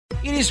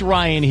It is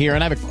Ryan here,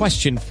 and I have a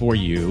question for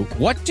you.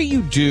 What do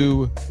you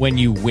do when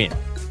you win?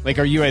 Like,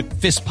 are you a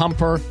fist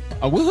pumper,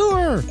 a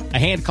woohooer, a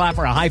hand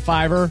clapper, a high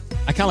fiver?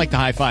 I kind of like the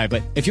high five,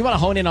 but if you want to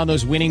hone in on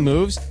those winning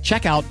moves,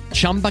 check out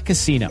Chumba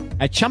Casino.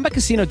 At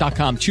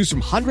ChumbaCasino.com, choose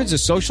from hundreds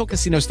of social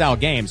casino-style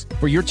games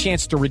for your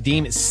chance to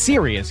redeem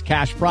serious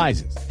cash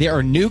prizes. There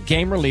are new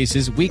game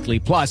releases weekly,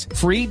 plus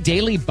free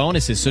daily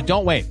bonuses, so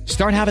don't wait.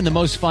 Start having the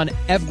most fun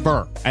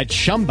ever at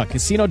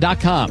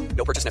ChumbaCasino.com.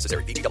 No purchase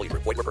necessary. BGW.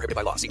 Void where prohibited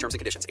by law. See terms and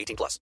conditions.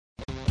 18+.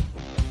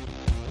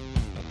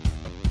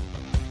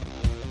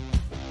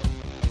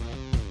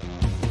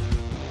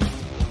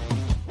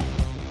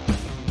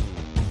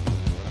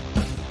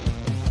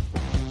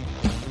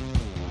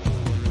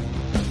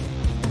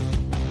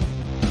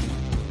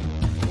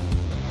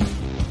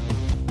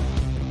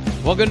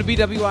 Welcome to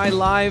BWI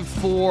Live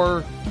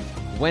for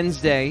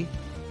Wednesday,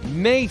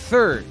 May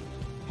 3rd.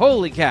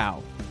 Holy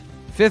cow.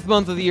 5th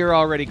month of the year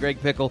already,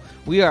 Greg Pickle.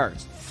 We are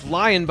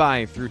flying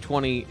by through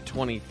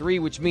 2023,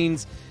 which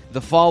means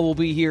the fall will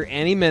be here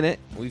any minute.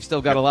 We've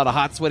still got a lot of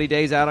hot, sweaty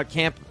days out at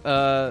camp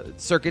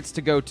circuits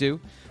to go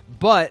to.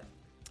 But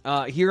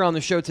here on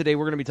the show today,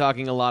 we're going to be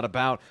talking a lot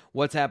about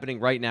what's happening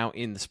right now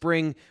in the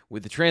spring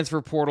with the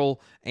transfer portal.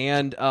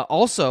 And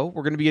also,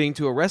 we're going to be getting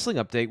to a wrestling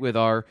update with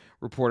our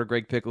reporter,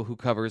 Greg Pickle, who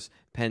covers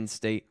Penn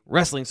State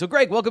wrestling. So,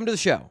 Greg, welcome to the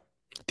show.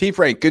 T.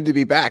 Frank, good to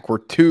be back. We're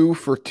 2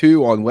 for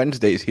 2 on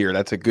Wednesdays here.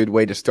 That's a good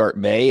way to start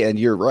May. And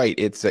you're right.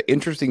 It's an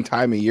interesting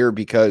time of year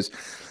because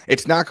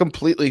it's not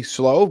completely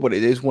slow, but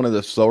it is one of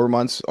the slower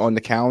months on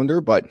the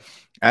calendar. But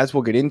as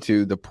we'll get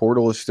into, the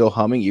portal is still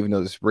humming, even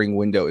though the spring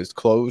window is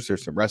closed.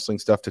 There's some wrestling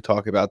stuff to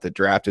talk about. The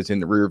draft is in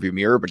the rearview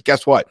mirror. But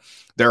guess what?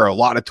 There are a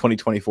lot of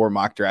 2024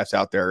 mock drafts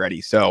out there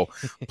already. So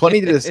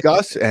plenty to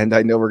discuss. And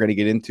I know we're going to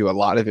get into a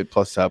lot of it,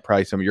 plus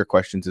probably some of your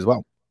questions as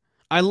well.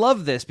 I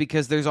love this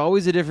because there's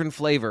always a different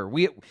flavor.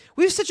 We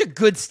have such a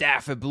good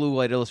staff at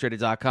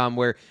BlueWhiteIllustrated.com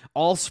where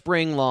all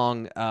spring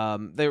long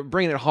they're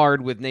bringing it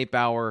hard with Nate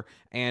Bauer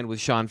and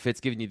with Sean Fitz,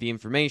 giving you the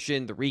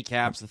information, the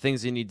recaps, the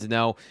things you need to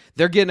know.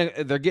 They're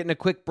getting a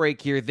quick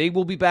break here. They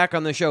will be back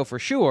on the show for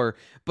sure,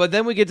 but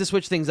then we get to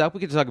switch things up. We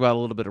get to talk about a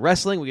little bit of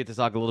wrestling. We get to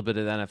talk a little bit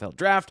of the NFL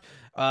draft.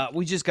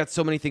 We just got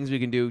so many things we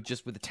can do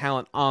just with the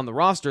talent on the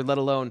roster, let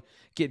alone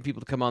getting people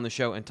to come on the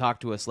show and talk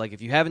to us. Like,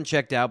 if you haven't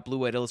checked out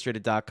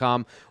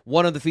BlueWhiteIllustrated.com,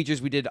 one of the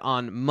features we did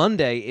on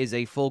Monday is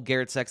a full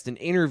Garrett Sexton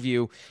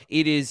interview.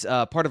 It is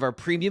part of our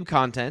premium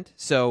content,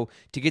 so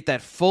to get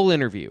that full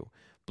interview,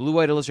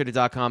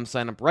 BlueWhiteIllustrated.com,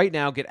 sign up right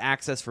now, get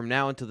access from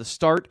now until the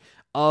start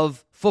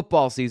of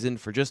football season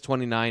for just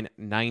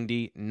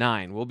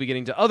 $29.99. We'll be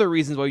getting to other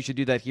reasons why you should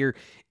do that here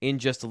in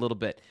just a little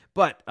bit.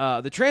 But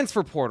the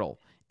transfer portal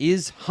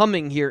is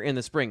humming here in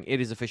the spring. It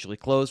is officially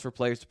closed for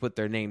players to put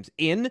their names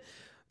in,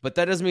 but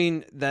that doesn't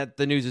mean that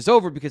the news is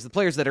over, because the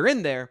players that are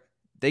in there,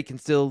 they can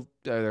still,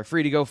 they're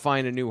free to go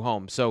find a new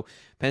home. So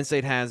Penn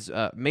State has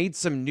made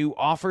some new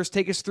offers.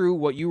 Take us through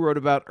what you wrote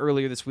about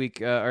earlier this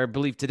week, or I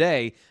believe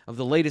today, of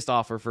the latest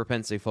offer for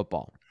Penn State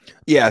football.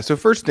 Yeah, so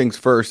first things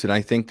first, and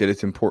I think that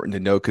it's important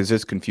to note because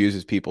this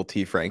confuses people,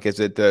 T. Frank, is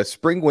that the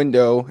spring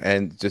window,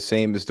 and the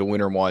same as the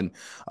winter one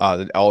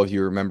that all of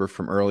you remember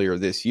from earlier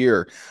this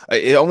year,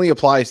 it only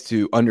applies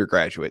to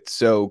undergraduates.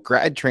 So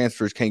grad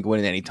transfers can go in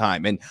at any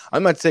time. And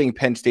I'm not saying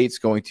Penn State's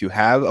going to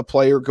have a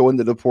player go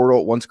into the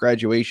portal once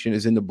graduation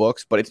is in the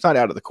books, but it's not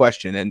out of the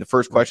question. And the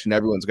first question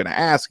everyone's going to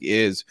ask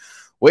is,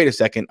 wait a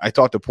second, I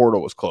thought the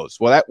portal was closed.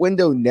 Well, that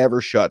window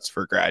never shuts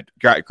for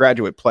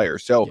graduate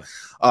players. So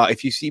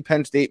if you see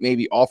Penn State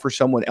maybe offer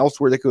someone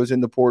elsewhere that goes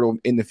in the portal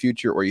in the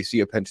future, or you see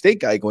a Penn State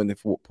guy go in the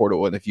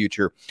portal in the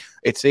future,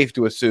 it's safe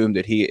to assume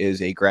that he is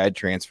a grad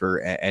transfer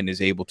and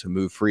is able to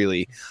move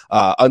freely.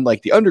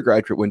 Unlike the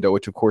undergraduate window,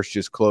 which of course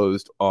just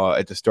closed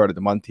at the start of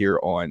the month here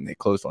it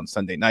closed on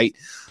Sunday night.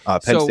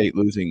 Penn State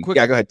losing. Go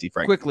ahead, T.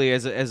 Frank. Quickly,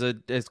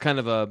 as kind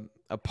of a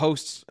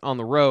post on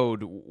the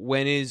road,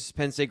 when is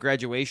Penn State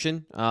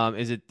graduation?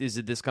 Is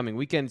it this coming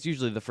weekend? It's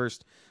usually the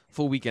first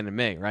full weekend in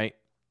May, right?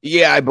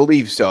 Yeah, I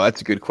believe so.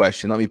 That's a good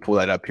question. Let me pull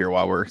that up here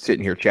while we're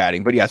sitting here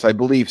chatting. But yes, I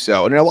believe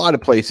so. And in a lot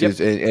of places,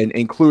 and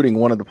including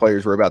one of the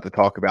players we're about to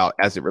talk about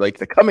as it relates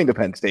to coming to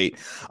Penn State,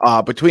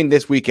 between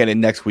this weekend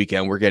and next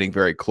weekend, we're getting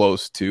very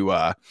close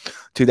to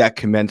that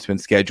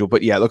commencement schedule.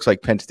 But yeah, it looks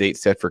like Penn State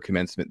set for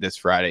commencement this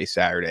Friday,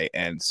 Saturday,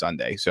 and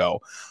Sunday.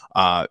 So,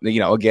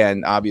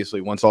 again,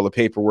 obviously, once all the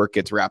paperwork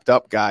gets wrapped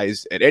up,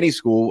 guys at any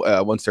school,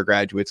 once their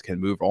graduates can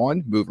move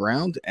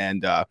around,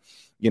 and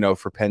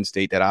for Penn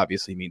State, that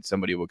obviously means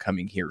somebody will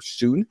coming here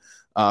soon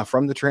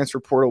from the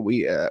transfer portal.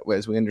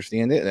 As we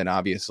understand it, and then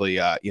obviously,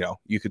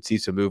 you could see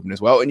some movement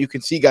as well, and you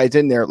can see guys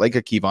in there like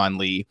a Kevon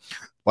Lee,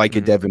 like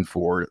a Devin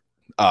Ford,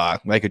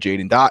 like a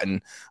Jaden Dotton,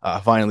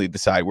 finally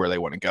decide where they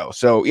want to go.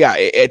 So yeah,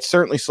 it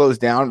certainly slows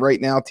down right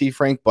now, T.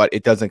 Frank, but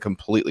it doesn't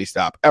completely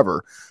stop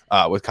ever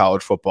with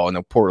college football, and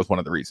the portal is one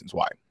of the reasons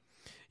why.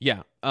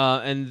 Yeah,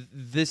 and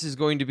this is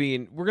going to be,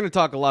 and we're going to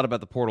talk a lot about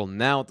the portal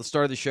now at the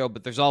start of the show,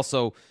 but there's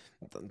also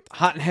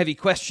hot and heavy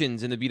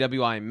questions in the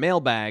BWI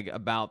mailbag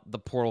about the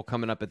portal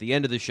coming up at the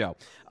end of the show.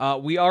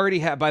 We already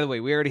have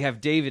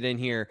David in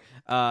here.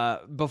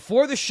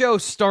 Before the show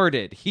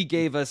started, he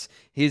gave us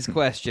his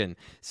question.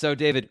 So,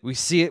 David, we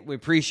see it. We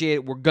appreciate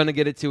it. We're going to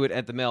get it to it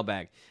at the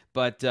mailbag.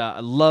 But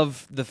I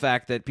love the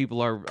fact that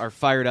people are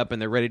fired up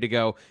and they're ready to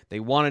go. They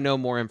want to know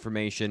more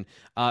information.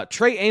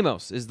 Trey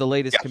Amos is the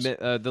latest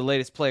the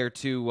latest player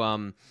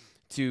to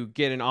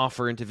get an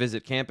offer and to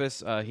visit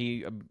campus.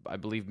 He, I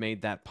believe,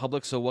 made that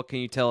public. So what can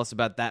you tell us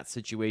about that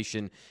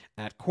situation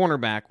at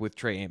cornerback with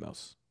Trey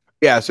Amos?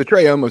 Yeah, so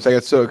Trey Amos, I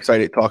got so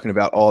excited talking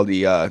about all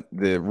the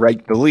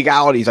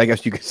legalities, I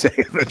guess you could say,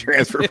 of the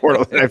transfer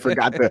portal that I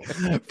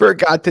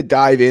forgot to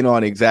dive in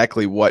on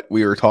exactly what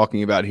we were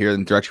talking about here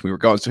and the direction we were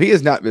going. So he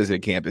has not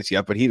visited campus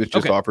yet, but he was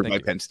just offered by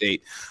Penn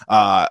State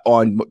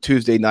on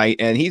Tuesday night,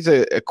 and he's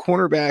a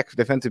cornerback,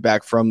 defensive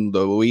back from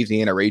the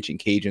Louisiana Raging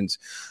Cajuns.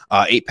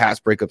 8 pass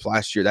breakups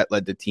last year. That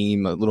led the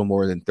team a little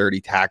more than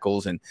 30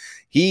 tackles. And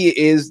he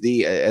is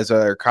as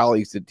our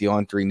colleagues at the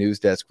On3 News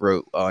Desk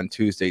wrote on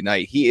Tuesday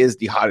night, he is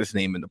the hottest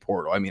name in the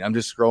portal. I mean, I'm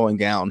just scrolling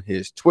down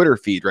his Twitter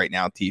feed right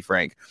now, T.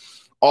 Frank.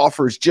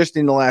 Offers just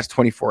in the last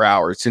 24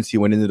 hours since he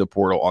went into the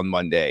portal on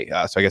Monday.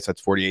 So I guess that's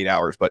 48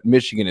 hours. But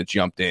Michigan has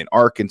jumped in.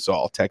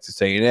 Arkansas,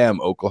 Texas A&M,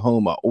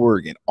 Oklahoma,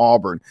 Oregon,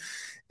 Auburn,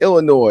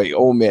 Illinois,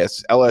 Ole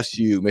Miss,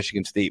 LSU,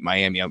 Michigan State,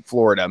 Miami, and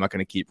Florida. I'm not going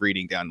to keep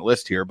reading down the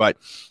list here, but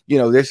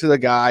this is a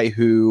guy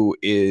who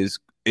is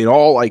in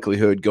all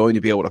likelihood going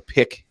to be able to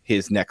pick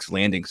his next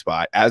landing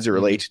spot as it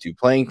relates to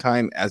playing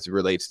time, as it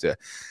relates to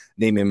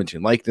name, image,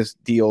 and likeness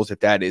deals, if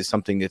that is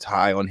something that's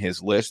high on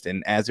his list,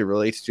 and as it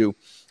relates to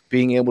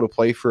being able to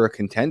play for a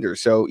contender.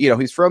 So,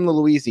 he's from the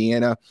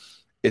Louisiana.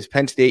 Is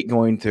Penn State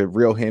going to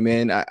reel him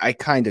in? I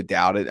kind of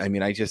doubt it. I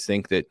mean, I just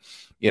think that,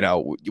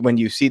 when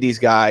you see these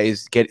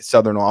guys get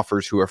Southern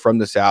offers who are from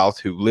the South,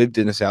 who lived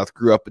in the South,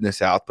 grew up in the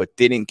South, but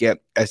didn't get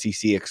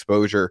SEC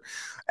exposure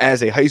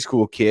as a high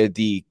school kid,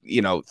 the,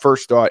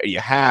 first thought you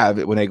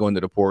have when they go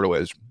into the portal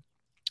is,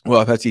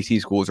 well, if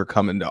SEC schools are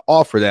coming to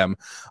offer them,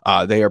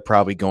 they are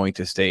probably going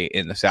to stay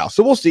in the South.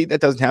 So we'll see.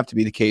 That doesn't have to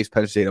be the case.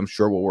 Penn State, I'm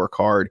sure, will work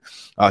hard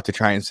to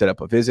try and set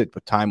up a visit,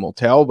 but time will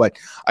tell. But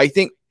I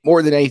think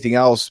more than anything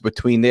else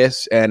between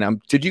this and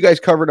did you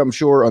guys cover it, I'm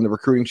sure, on the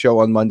recruiting show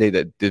on Monday,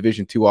 the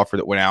Division II offer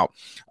that went out?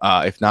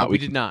 If not, we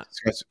did not.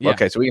 Yeah.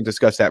 Okay, so we can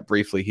discuss that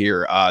briefly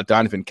here.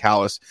 Donovan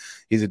Callis,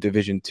 he's a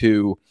Division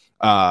II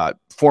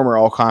former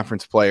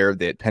all-conference player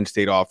that Penn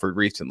State offered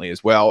recently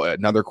as well,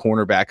 another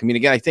cornerback. I mean,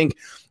 again, I think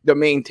the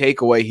main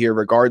takeaway here,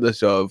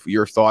 regardless of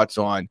your thoughts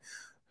on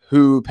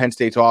who Penn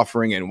State's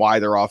offering and why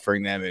they're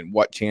offering them and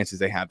what chances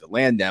they have to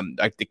land them,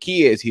 like the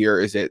key is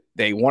that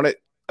they wanted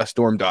a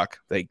Storm Duck.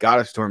 They got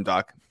a Storm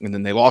Duck, and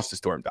then they lost a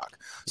Storm Duck.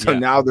 So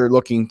now they're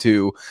looking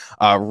to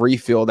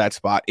refill that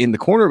spot in the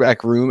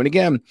cornerback room. And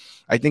again,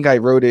 I think I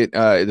wrote it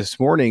this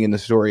morning in the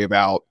story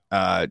about,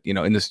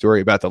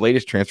 the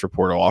latest transfer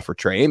portal offer,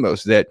 Trey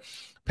Amos, that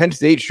Penn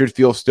State should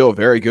feel still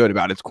very good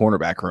about its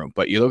cornerback room.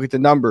 But you look at the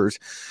numbers,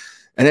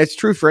 and that's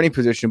true for any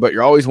position, but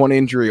you're always one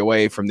injury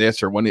away from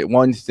this or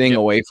one thing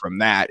away from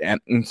that.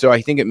 And so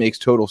I think it makes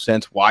total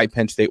sense why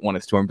Penn State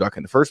wanted Storm Duck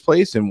in the first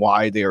place and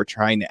why they are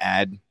trying to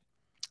add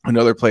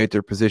another play at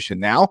their position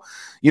now.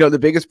 The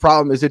biggest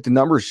problem is that the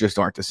numbers just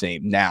aren't the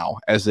same now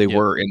as they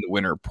were in the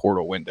winter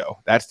portal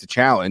window. That's the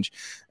challenge.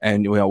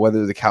 And,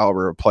 whether the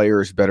caliber of player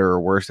is better or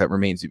worse, that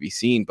remains to be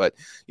seen. But,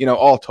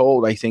 all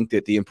told, I think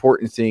that the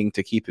important thing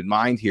to keep in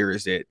mind here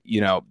is that,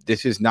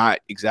 this is not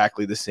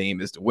exactly the same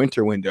as the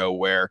winter window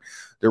where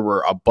there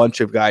were a bunch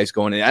of guys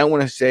going in. I don't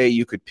want to say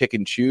you could pick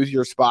and choose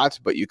your spots,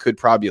 but you could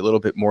probably a little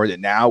bit more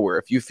than now, where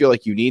if you feel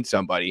like you need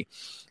somebody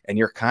and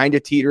you're kind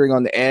of teetering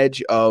on the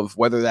edge of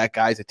whether that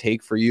guy's a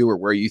take for you or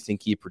where you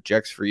think he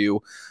projects for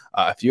you,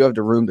 if you have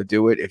the room to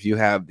do it, if you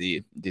have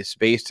the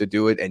space to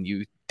do it, and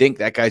you think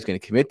that guy's going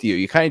to commit to you,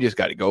 you kind of just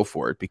got to go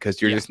for it, because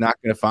you're just not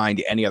going to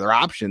find any other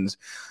options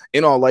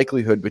in all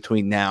likelihood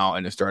between now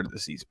and the start of the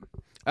season.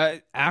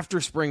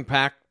 After spring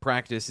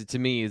practice, it, to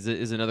me,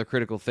 is another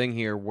critical thing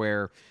here,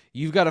 where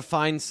you've got to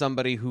find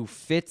somebody who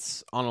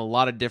fits on a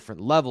lot of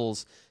different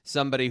levels,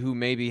 somebody who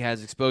maybe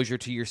has exposure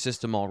to your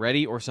system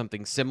already or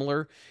something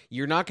similar.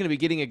 You're not going to be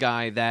getting a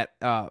guy that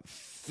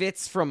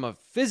fits from a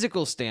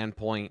physical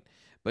standpoint,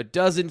 but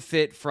doesn't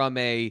fit from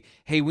a,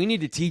 hey, we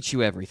need to teach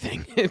you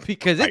everything,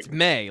 because it's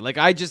May. Like,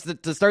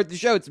 to start the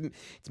show, it's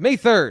May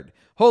 3rd.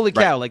 Holy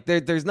cow. Like,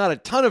 there's not a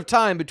ton of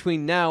time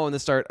between now and the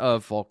start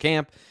of fall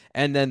camp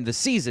and then the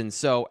season.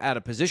 So at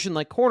a position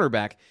like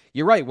cornerback,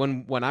 you're right.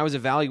 When I was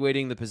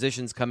evaluating the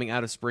positions coming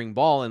out of spring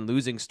ball and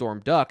losing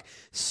Storm Duck,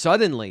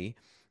 suddenly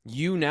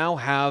you now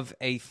have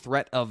a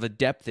threat of a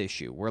depth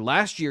issue, where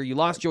last year you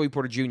lost Joey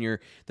Porter Jr.,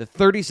 the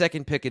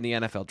 32nd pick in the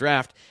NFL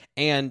draft,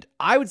 and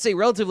I would say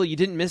relatively you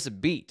didn't miss a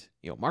beat.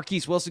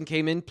 Marquise Wilson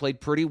came in,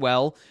 played pretty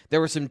well. There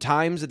were some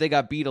times that they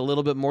got beat a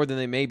little bit more than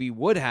they maybe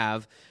would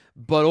have,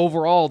 But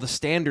overall, the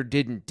standard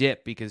didn't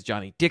dip because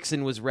Johnny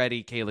Dixon was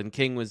ready. Kalen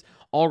King was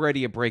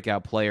already a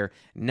breakout player.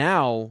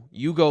 Now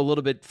you go a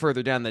little bit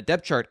further down the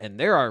depth chart, and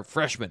there are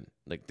freshmen.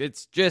 Like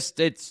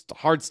it's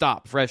hard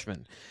stop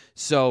freshmen.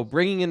 So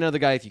bringing in another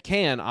guy if you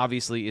can,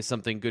 obviously, is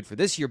something good for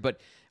this year. But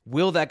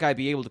will that guy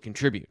be able to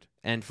contribute?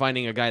 And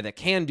finding a guy that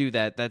can do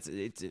that,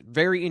 it's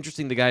very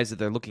interesting, the guys that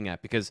they're looking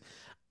at, because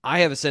I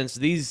have a sense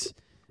these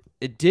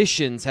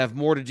additions have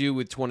more to do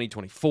with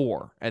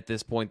 2024 at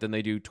this point than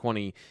they do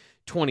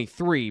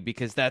 2023,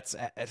 because that's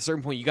at a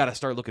certain point you got to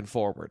start looking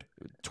forward.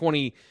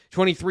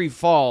 2023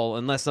 fall,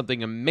 unless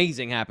something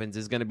amazing happens,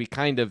 is going to be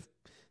kind of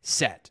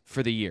set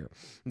for the year.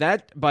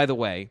 That, by the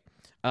way,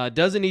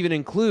 doesn't even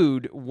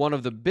include one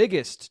of the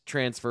biggest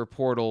transfer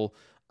portal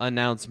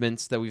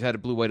announcements that we've had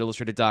at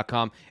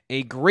BlueWhiteIllustrated.com.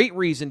 A great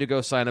reason to go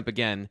sign up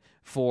again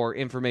for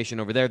information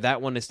over there.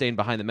 That one is staying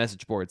behind the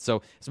message board.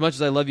 So as much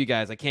as I love you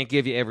guys, I can't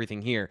give you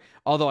everything here.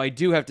 Although I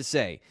do have to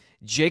say,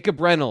 Jacob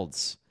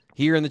Reynolds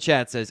here in the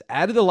chat says,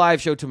 added the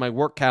live show to my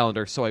work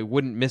calendar so I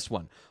wouldn't miss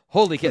one.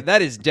 Holy cow,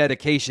 that is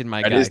dedication,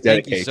 my guy. That is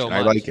dedication. Thank you so much.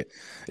 I like it.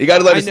 You got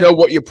to let us know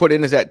what you put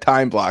in as that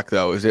time block,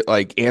 though. Is it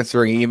like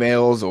answering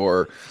emails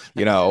or,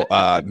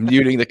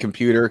 muting the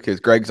computer because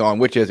Greg's on?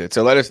 Which is it?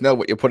 So let us know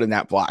what you put in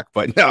that block.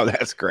 But no,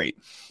 that's great.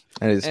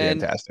 That is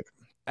fantastic.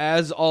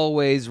 As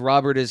always,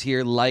 Robert is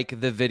here.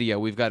 Like the video.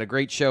 We've got a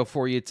great show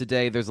for you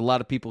today. There's a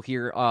lot of people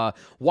here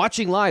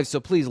watching live, so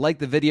please like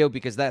the video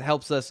because that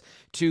helps us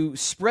to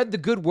spread the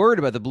good word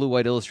about the Blue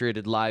White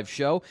Illustrated live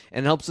show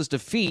and helps us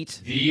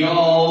defeat the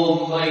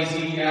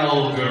almighty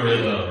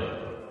algorithm.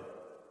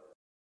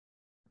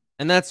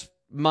 And that's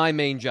my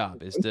main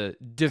job, is to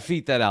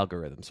defeat that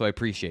algorithm, so I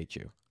appreciate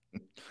you.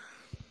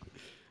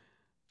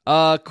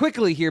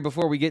 Quickly here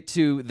before we get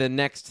to the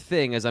next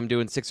thing, as I'm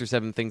doing 6 or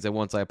 7 things at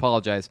once, I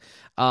apologize.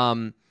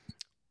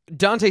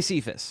 Dante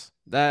Cephas,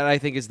 that I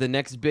think is the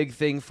next big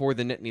thing for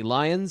the Nittany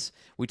Lions.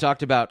 We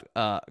talked about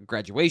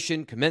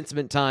graduation,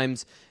 commencement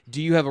times.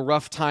 Do you have a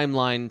rough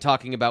timeline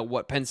talking about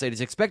what Penn State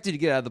is expected to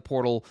get out of the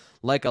portal,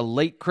 like a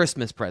late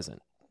Christmas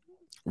present?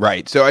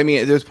 Right. So, I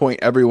mean, at this point,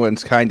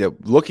 everyone's kind of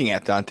looking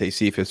at Dante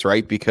Cephas,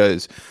 right?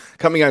 Because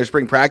coming out of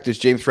spring practice,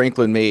 James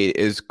Franklin made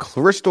as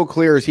crystal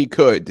clear as he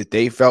could that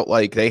they felt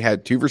like they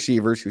had 2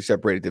 receivers who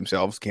separated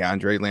themselves,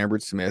 Keandre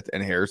Lambert-Smith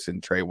and Harrison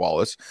Trey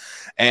Wallace.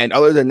 And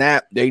other than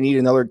that, they need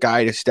another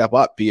guy to step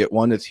up, be it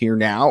one that's here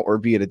now or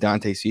be it a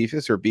Dante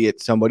Cephas or be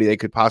it somebody they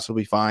could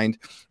possibly find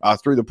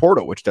through the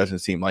portal, which doesn't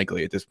seem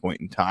likely at this point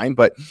in time.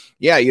 But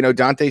yeah,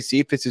 Dante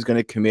Cephas is going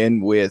to come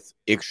in with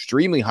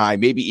extremely high,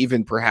 maybe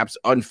even perhaps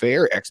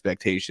unfair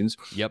expectations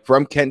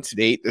from Kent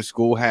State. The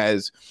school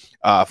has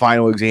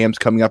final exams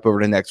coming up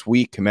over the next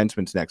week,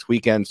 commencements next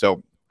weekend.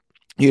 So,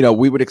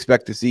 we would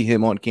expect to see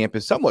him on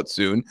campus somewhat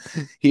soon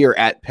here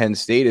at Penn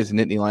State as the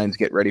Nittany Lions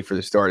get ready for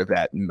the start of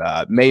that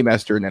May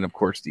semester, and then, of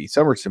course, the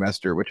summer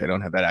semester, which I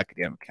don't have that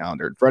academic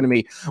calendar in front of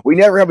me. We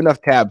never have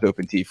enough tabs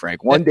open, T.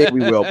 Frank. One day we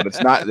will, but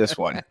it's not this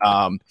one.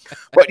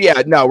 But,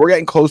 yeah, no, we're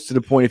getting close to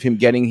the point of him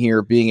getting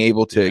here, being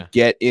able to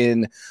get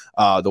in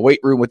the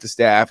weight room with the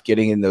staff,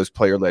 getting in those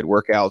player-led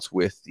workouts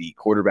with the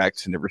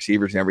quarterbacks and the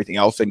receivers and everything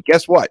else. And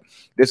guess what?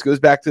 This goes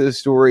back to the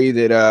story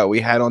that we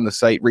had on the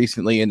site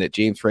recently and that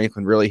James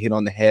Franklin really hit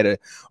on the head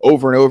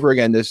over and over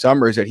again this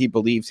summer, is that he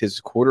believes his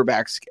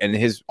quarterbacks and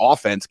his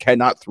offense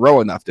cannot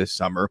throw enough this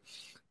summer.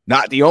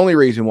 Not the only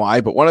reason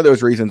why, but one of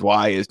those reasons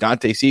why is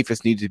Dante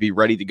Cephas needs to be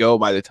ready to go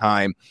by the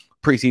time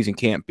preseason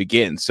camp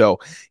begins. So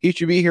he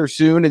should be here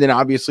soon. And then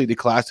obviously the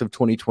class of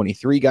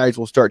 2023 guys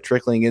will start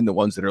trickling in, the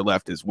ones that are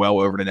left as well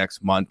over the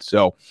next month.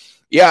 So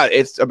yeah,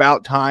 it's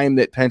about time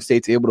that Penn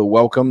State's able to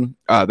welcome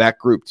that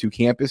group to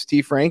campus,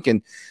 T. Frank.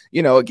 And,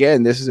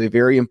 again, this is a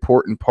very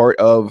important part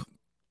of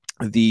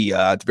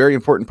it's a very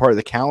important part of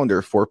the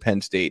calendar for Penn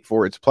State,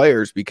 for its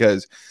players,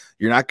 because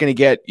you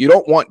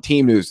don't want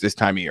team news this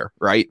time of year,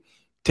 right?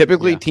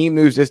 Typically, team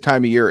news this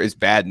time of year is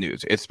bad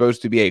news. It's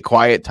supposed to be a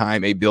quiet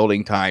time, a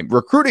building time.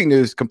 Recruiting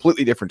news,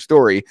 completely different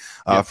story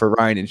for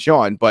Ryan and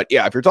Sean. But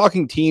yeah, if you're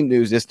talking team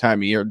news this time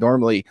of year,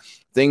 normally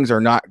things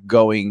are not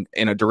going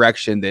in a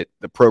direction that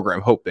the program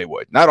hoped they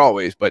would. Not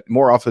always, but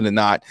more often than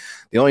not,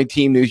 the only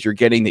team news you're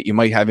getting that you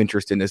might have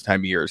interest in this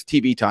time of year is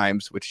TV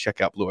Times, which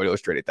check out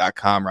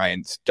BlueWhiteIllustrated.com.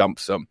 Ryan's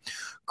dumped some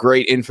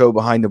great info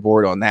behind the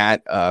board on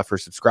that for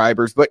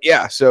subscribers. But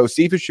yeah, so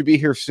Cephas should be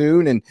here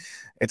soon, and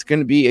it's going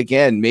to be,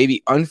 again,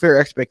 maybe unfair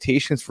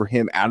expectations for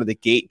him out of the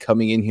gate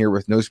coming in here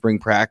with no spring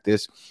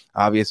practice.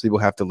 Obviously,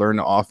 we'll have to learn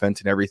the offense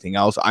and everything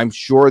else. I'm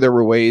sure there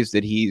were ways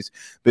that he's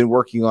been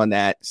working on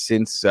that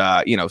since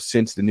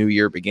the new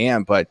year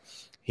began, but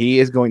he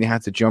is going to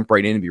have to jump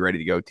right in and be ready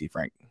to go, T.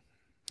 Frank.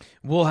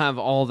 We'll have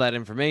all that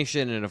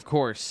information, and of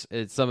course,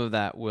 some of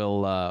that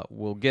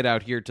we'll get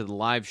out here to the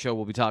live show.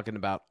 We'll be talking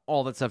about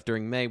all that stuff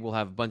during May. We'll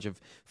have a bunch of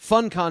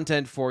fun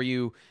content for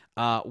you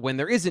when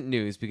there isn't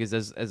news, because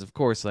as of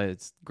course,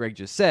 as Greg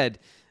just said,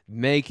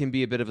 May can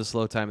be a bit of a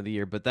slow time of the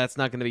year, but that's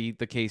not going to be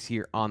the case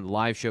here on the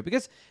live show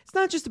because it's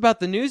not just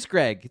about the news,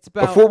 Greg. It's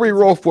about before we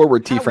roll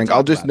forward, T. how we Frank, talk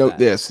I'll just about note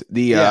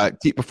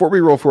that. this. Before we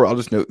roll forward, I'll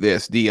just note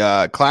this.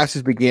 The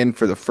classes begin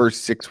for the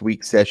first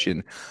 6-week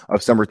session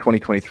of summer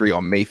 2023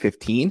 on May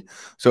 15.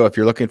 So if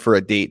you're looking for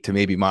a date to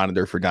maybe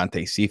monitor for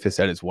Dante Cephas,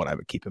 that is what I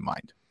would keep in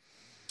mind.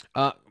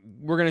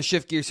 We're going to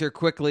shift gears here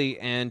quickly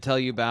and tell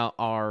you about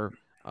our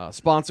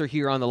sponsor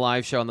here on the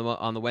live show,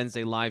 on the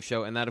Wednesday live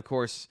show, and that, of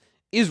course,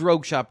 is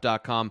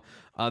RogueShop.com,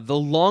 the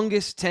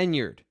longest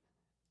tenured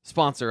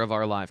sponsor of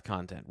our live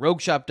content.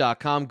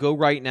 RogueShop.com. Go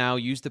right now.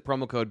 Use the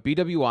promo code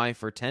BWI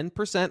for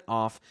 10%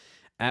 off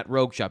at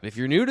Rogue Shop. If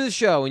you're new to the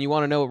show and you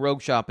want to know what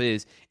Rogue Shop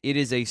is, it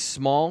is a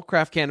small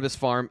craft cannabis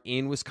farm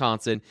in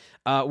Wisconsin.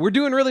 We're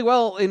doing really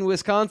well in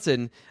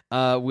Wisconsin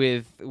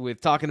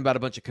with talking about a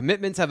bunch of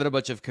commitments, having a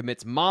bunch of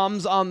commits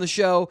moms on the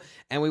show,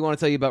 and we want to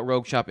tell you about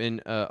Rogue Shop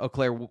in Eau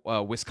Claire,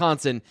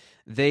 Wisconsin.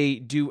 They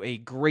do a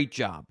great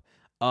job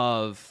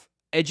of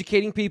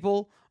educating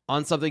people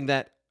on something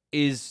that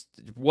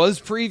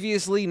was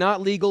previously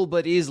not legal,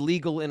 but is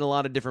legal in a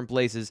lot of different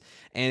places.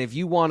 And if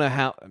you want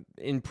to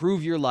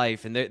improve your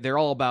life, and they're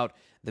all about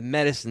the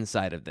medicine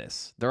side of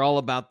this, they're all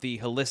about the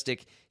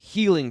holistic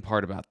healing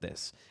part about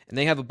this. And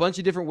they have a bunch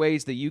of different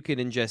ways that you can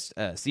ingest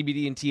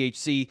CBD and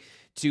THC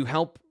to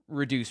help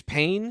reduce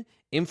pain,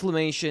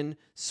 inflammation,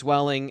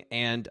 swelling,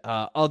 and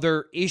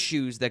other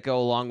issues that go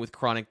along with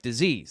chronic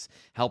disease,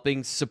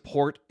 helping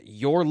support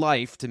your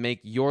life to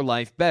make your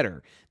life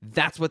better.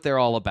 That's what they're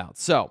all about.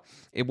 So,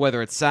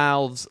 whether it's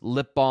salves,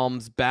 lip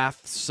balms,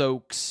 bath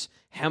soaks,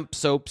 hemp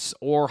soaps,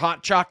 or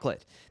hot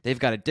chocolate, they've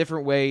got a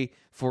different way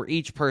for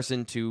each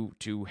person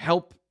to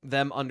help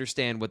them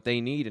understand what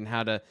they need and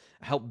how to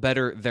help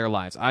better their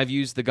lives. I've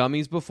used the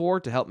gummies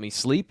before to help me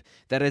sleep.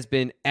 That has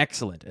been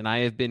excellent, and I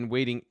have been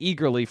waiting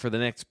eagerly for the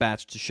next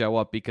batch to show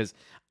up because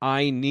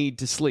I need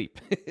to sleep.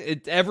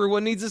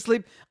 Everyone needs to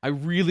sleep. I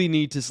really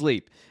need to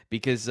sleep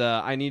because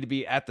I need to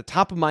be at the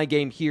top of my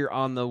game here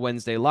on the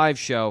Wednesday live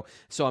show,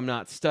 so I'm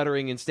not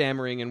stuttering and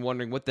stammering and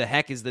wondering what the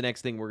heck is the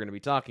next thing we're going to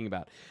be talking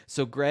about.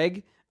 So,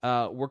 Greg,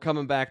 we're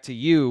coming back to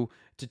you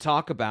to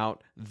talk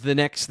about the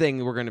next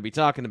thing we're going to be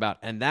talking about,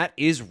 and that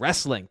is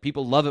wrestling.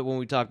 People love it when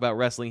we talk about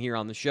wrestling here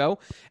on the show.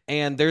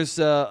 And there's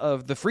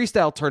the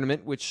freestyle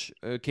tournament, which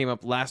came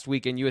up last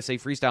week in USA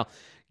Freestyle.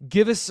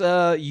 Give us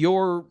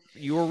your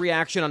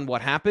reaction on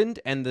what happened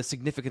and the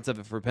significance of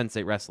it for Penn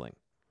State Wrestling.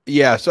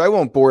 Yeah, so I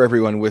won't bore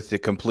everyone with the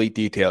complete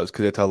details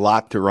because it's a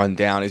lot to run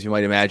down. As you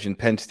might imagine,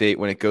 Penn State,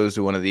 when it goes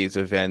to one of these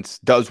events,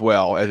 does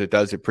well, as it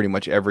does at pretty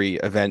much every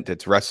event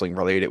that's wrestling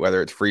related, whether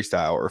it's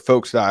freestyle or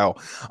folk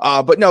style.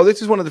 But no,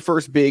 this is one of the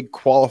first big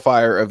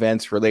qualifier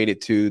events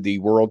related to the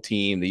world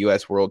team, the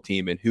U.S. world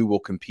team, and who will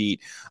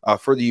compete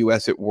for the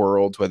U.S. at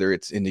Worlds, whether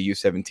it's in the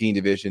U17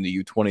 division,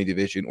 the U20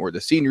 division, or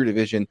the senior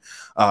division.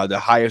 The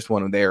highest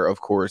one there,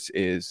 of course,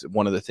 is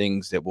one of the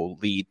things that will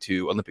lead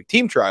to Olympic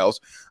team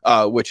trials,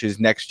 which is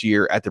next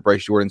year at the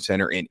Bryce Jordan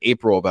Center in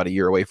April, about a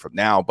year away from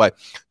now. But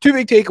two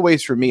big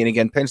takeaways for me, and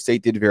again, Penn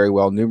State did very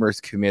well.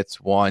 Numerous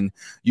commits won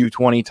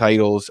U20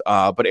 titles,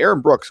 but Aaron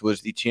Brooks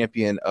was the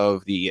champion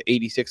of the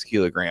 86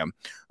 kilogram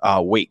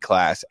weight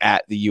class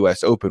at the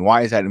U.S. Open.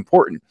 Why is that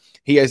important?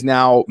 He has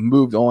now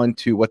moved on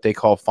to what they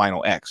call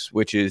Final X,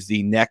 which is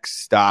the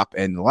next stop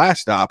and the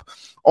last stop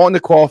on the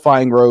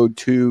qualifying road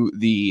to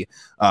the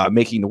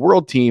making the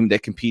world team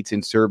that competes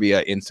in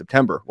Serbia in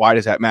September. Why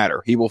does that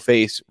matter? He will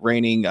face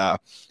reigning,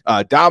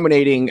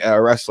 dominating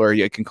wrestler.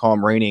 You can call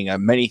him reigning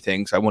many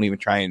things. I won't even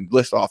try and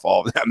list off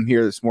all of them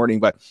here this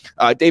morning, but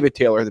David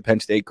Taylor, the Penn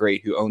State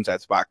great who owns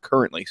that spot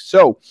currently.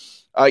 So,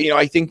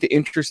 I think the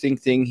interesting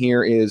thing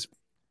here is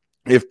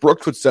if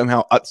Brooks would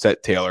somehow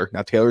upset Taylor,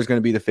 now Taylor's going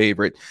to be the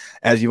favorite,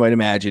 as you might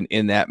imagine,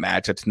 in that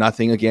match. It's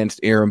nothing against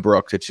Aaron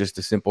Brooks. It's just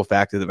a simple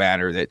fact of the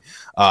matter that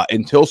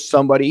until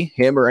somebody,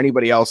 him or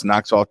anybody else,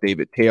 knocks off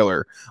David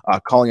Taylor,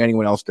 calling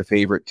anyone else the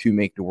favorite to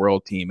make the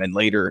world team and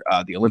later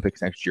the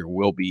Olympics next year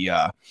will be,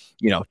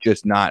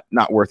 just not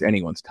worth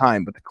anyone's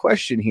time. But the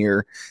question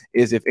here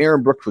is if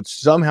Aaron Brooks would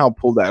somehow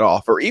pull that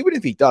off, or even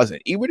if he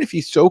doesn't, even if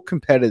he's so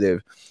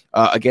competitive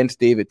against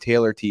David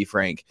Taylor, T.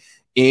 Frank,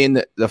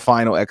 in the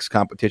Final X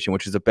competition,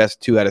 which is the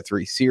best 2 out of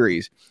 3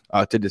 series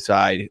to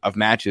decide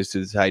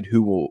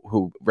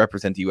who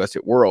represent the U.S.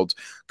 at Worlds.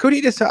 Could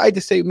he decide to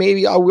say,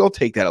 maybe I will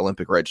take that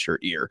Olympic red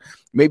shirt year?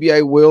 Maybe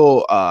I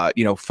will,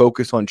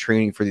 focus on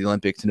training for the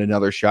Olympics and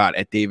another shot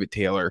at David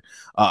Taylor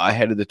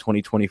ahead of the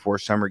 2024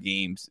 Summer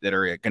Games that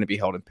are going to be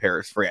held in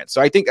Paris, France.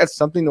 So I think that's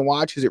something to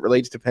watch as it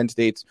relates to Penn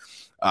State's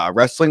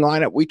wrestling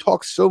lineup. We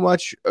talk so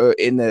much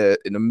in the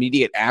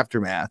immediate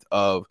aftermath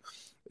of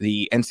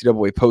the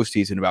NCAA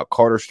postseason about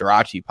Carter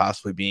Starachi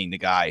possibly being the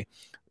guy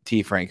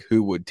T. Frank,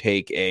 who would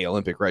take a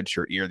Olympic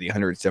redshirt year, the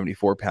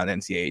 174-pound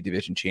NCAA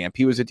division champ.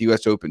 He was at the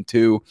U.S. Open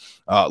too,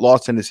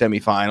 lost in the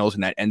semifinals,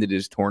 and that ended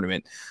his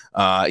tournament.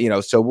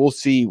 So we'll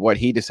see what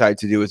he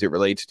decides to do as it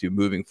relates to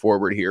moving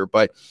forward here.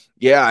 But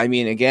yeah, I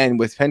mean, again,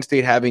 with Penn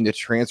State having the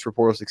transfer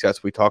portal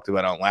success we talked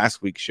about on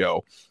last week's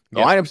show, the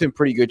lineup's in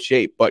pretty good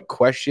shape, but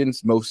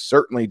questions most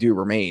certainly do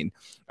remain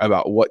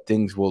about what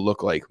things will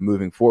look like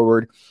moving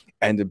forward.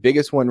 And the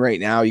biggest one right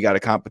now, you got a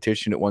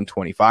competition at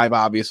 125,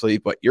 obviously,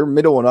 but your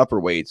middle and upper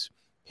weights,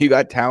 you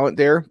got talent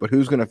there, but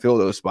who's going to fill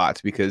those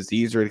spots? Because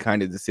these are the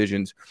kind of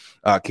decisions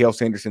Cael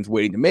Sanderson's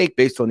waiting to make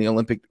based on the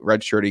Olympic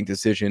redshirting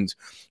decisions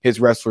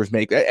his wrestlers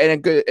make.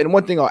 And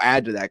one thing I'll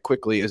add to that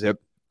quickly is that,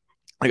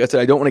 like I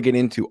said, I don't want to get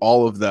into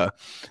all of the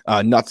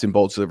nuts and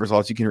bolts of the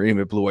results. You can read them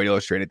at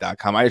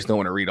BlueWhiteIllustrated.com. I just don't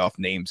want to read off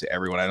names to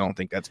everyone. I don't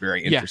think that's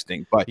very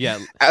interesting. But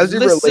as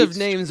lists of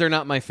names are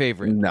not my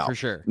favorite, for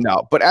sure.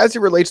 No, but as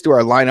it relates to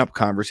our lineup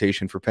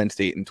conversation for Penn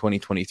State in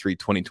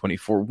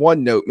 2023-2024,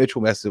 one note,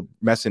 Mitchell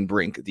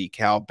Messenbrink, the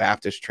Cal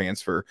Baptist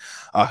transfer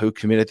who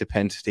committed to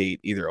Penn State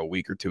either a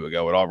week or two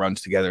ago. It all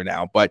runs together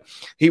now. But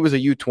he was a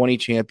U20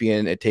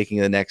 champion at taking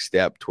the next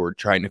step toward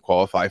trying to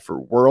qualify for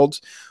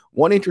Worlds.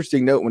 One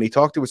interesting note, when he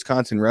talked to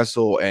Wisconsin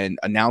Wrestle and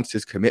announced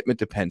his commitment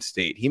to Penn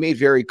State, he made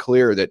very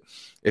clear that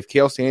if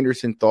Cael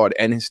Sanderson thought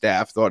and his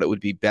staff thought it would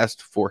be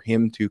best for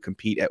him to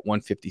compete at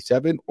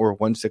 157 or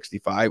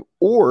 165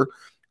 or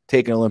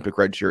take an Olympic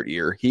redshirt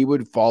year, he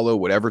would follow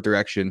whatever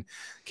direction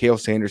Cael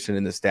Sanderson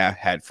and the staff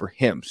had for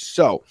him.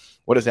 So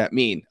what does that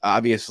mean?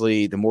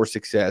 Obviously, the more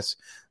success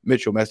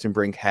Mitchell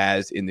Messenbrink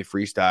has in the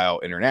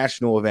freestyle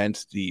international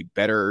events, the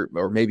better,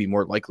 or maybe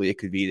more likely it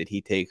could be that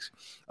he takes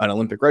an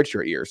Olympic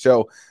redshirt year.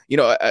 So,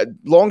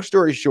 long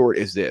story short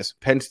is this: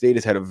 Penn State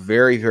has had a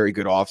very, very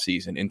good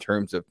offseason in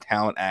terms of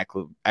talent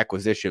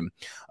acquisition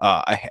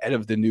ahead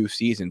of the new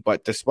season.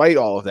 But despite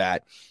all of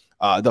that,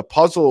 the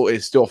puzzle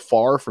is still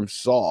far from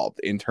solved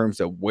in terms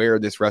of where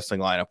this wrestling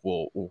lineup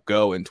will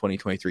go in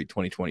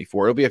 2023-2024.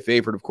 It'll be a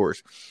favorite, of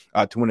course,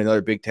 to win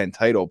another Big Ten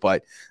title,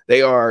 but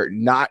they are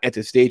not at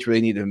the stage where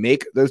they need to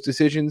make those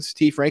decisions,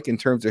 T. Frank, in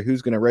terms of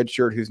who's going to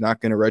redshirt, who's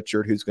not going to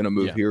redshirt, who's going to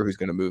move here, who's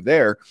going to move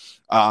there.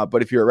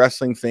 But if you're a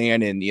wrestling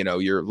fan and,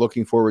 you're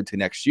looking forward to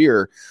next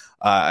year,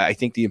 I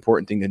think the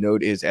important thing to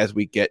note is as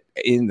we get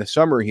in the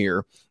summer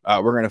here,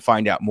 we're going to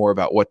find out more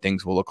about what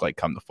things will look like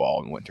come the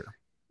fall and winter.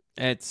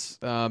 It's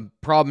a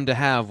problem to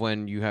have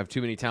when you have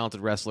too many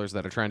talented wrestlers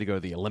that are trying to go to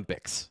the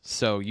Olympics.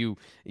 So you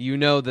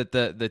know that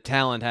the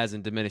talent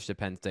hasn't diminished at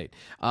Penn State.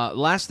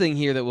 Last thing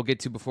here that we'll get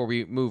to before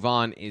we move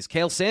on is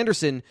Cael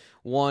Sanderson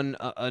won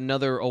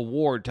another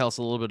award. Tell us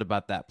a little bit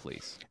about that,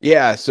 please.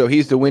 Yeah, so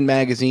he's the Win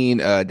Magazine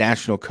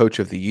National Coach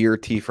of the Year,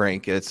 T.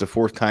 Frank. It's the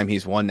fourth time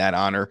he's won that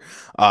honor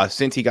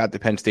since he got to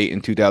Penn State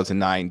in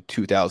 2009,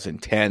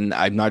 2010.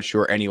 I'm not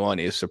sure anyone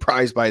is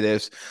surprised by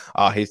this.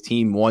 His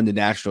team won the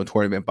national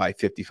tournament by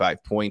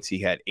 55 points. He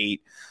had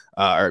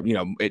I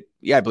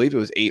believe it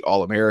was 8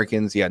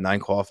 All-Americans. He had 9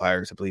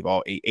 qualifiers. I believe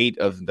eight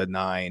of the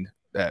 9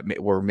 that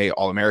were made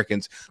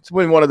All-Americans. It's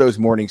been one of those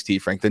mornings, T.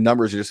 Frank. The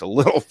numbers are just a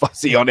little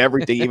fuzzy on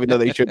everything, even though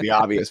they should be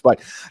obvious.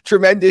 But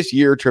tremendous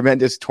year,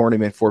 tremendous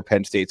tournament for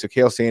Penn State. So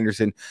Cael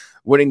Sanderson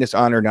winning this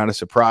honor, not a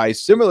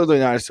surprise. Similarly,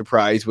 not a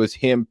surprise was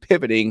him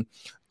pivoting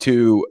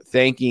to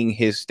thanking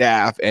his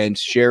staff and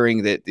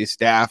sharing that the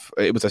staff,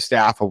 it was a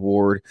staff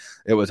award.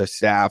 It was a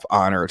staff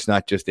honor. It's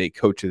not just a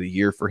coach of the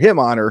year for him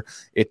honor.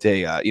 It's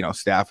a,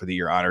 staff of the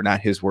year honor,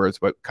 not his words,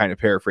 but kind of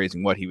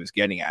paraphrasing what he was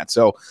getting at.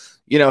 So,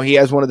 he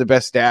has one of the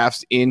best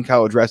staffs in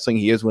college wrestling.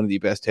 He is one of the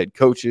best head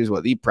coaches,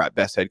 the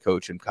best head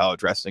coach in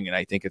college wrestling. And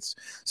I think it's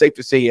safe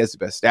to say he has the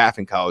best staff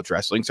in college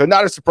wrestling. So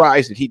not a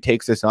surprise that he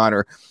takes this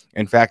honor.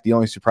 In fact, the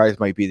only surprise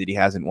might be that he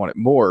hasn't won it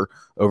more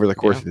over the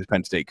course of his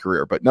Penn State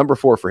career. But number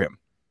 4 for him.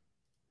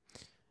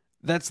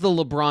 That's the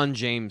LeBron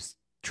James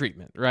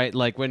treatment, right?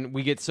 Like when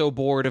we get so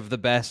bored of the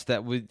best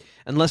that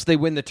unless they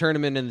win the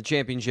tournament and the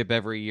championship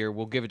every year,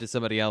 we'll give it to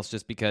somebody else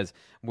just because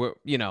we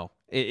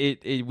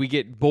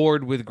get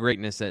bored with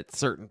greatness at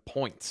certain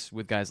points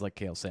with guys like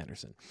Cael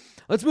Sanderson.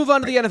 Let's move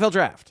on to the NFL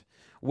draft,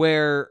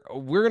 where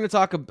we're going to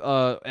talk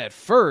at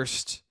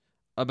first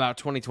about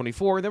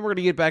 2024. Then we're going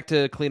to get back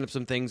to clean up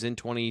some things in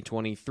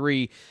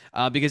 2023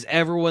 because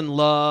everyone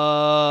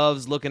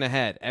loves looking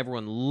ahead.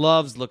 Everyone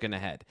loves looking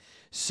ahead.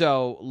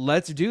 So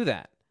let's do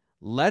that.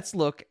 Let's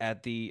look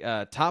at the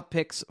top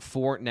picks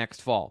for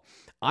next fall.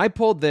 I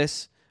pulled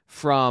this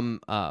from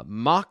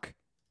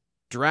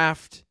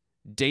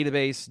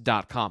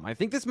mockdraftdatabase.com. I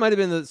think this might have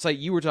been the site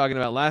you were talking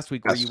about last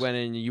week where you went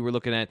in and you were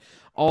looking at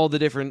all the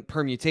different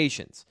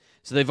permutations.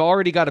 So they've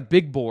already got a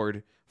big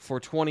board for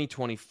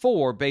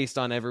 2024 based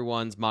on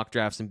everyone's mock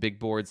drafts and big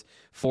boards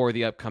for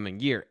the upcoming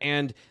year.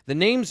 And the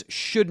names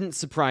shouldn't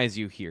surprise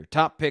you here.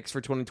 Top picks for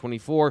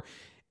 2024.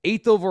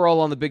 8th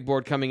overall on the big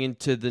board coming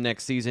into the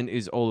next season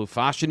is Olu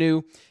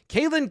Fashanu.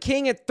 Kalen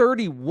King at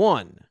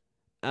 31.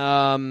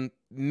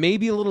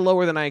 Maybe a little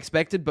lower than I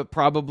expected, but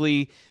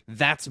probably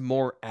that's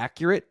more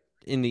accurate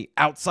in the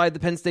outside the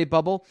Penn State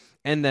bubble,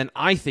 and then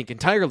I think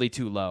entirely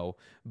too low.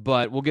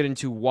 But we'll get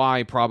into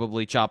why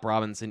probably Chop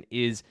Robinson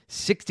is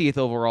 60th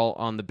overall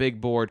on the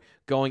big board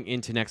going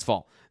into next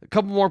fall. A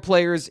couple more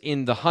players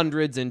in the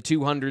hundreds and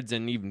 200s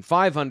and even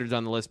 500s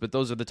on the list, but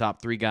those are the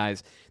top 3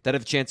 guys that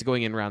have a chance of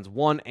going in rounds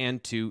 1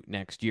 and 2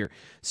 next year.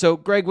 So,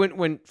 Greg,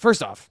 when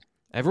first off,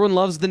 everyone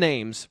loves the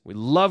names. We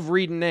love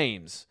reading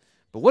names.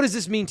 But what does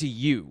this mean to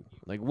you?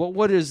 Like,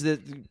 what is the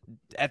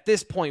at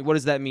this point? What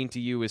does that mean to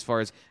you as far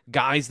as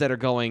guys that are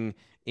going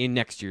in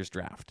next year's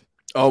draft?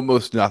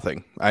 Almost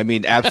nothing. I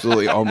mean,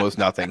 absolutely almost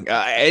nothing.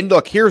 And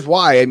look, here's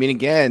why. I mean,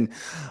 again,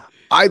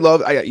 I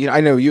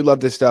know you love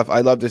this stuff.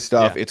 I love this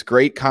stuff. Yeah. It's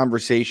great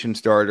conversation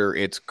starter.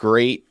 It's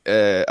great.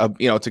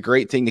 It's a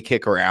great thing to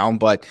kick around.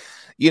 But,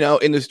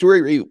 in the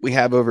story we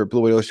have over at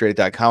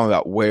BWIillustrated.com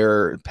about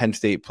where Penn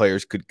State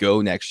players could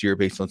go next year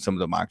based on some of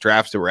the mock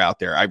drafts that were out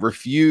there, I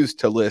refused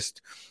to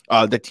list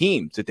the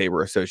teams that they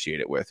were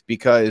associated with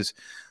because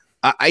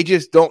I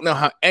just don't know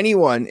how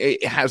anyone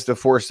has the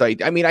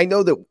foresight. I mean, I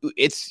know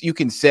that you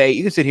can sit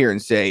here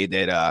and say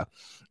that,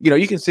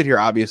 you can sit here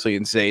obviously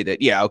and say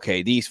that, yeah,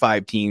 okay, these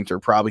 5 teams are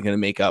probably going to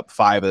make up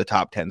 5 of the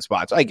top 10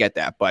 spots. I get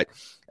that, but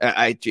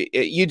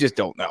you just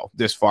don't know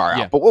this far out.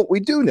 Yeah. But what we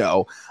do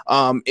know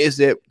is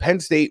that Penn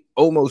State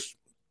almost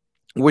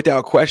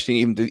without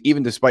question,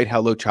 even despite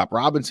how low Chop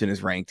Robinson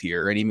is ranked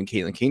here, and even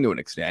Caitlin King to an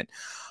extent,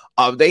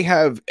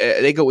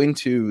 they go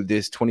into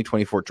this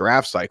 2024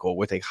 draft cycle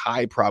with a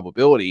high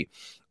probability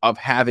of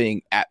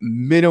having at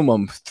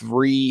minimum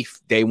 3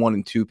 day 1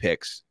 and 2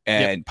 picks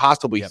and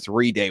possibly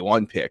 3 day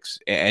 1 picks.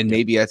 And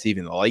maybe that's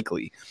even the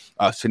likely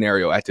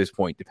scenario at this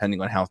point,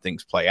 depending on how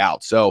things play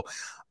out. So,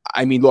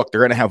 I mean, look,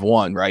 they're going to have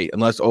one, right?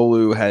 Unless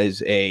Olu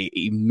has a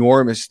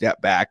enormous step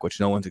back, which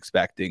no one's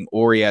expecting,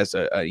 or he has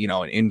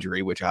an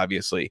injury, which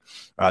obviously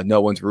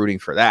no one's rooting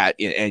for that.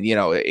 And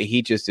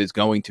he just is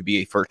going to be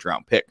a first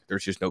round pick.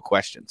 There's just no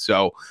question.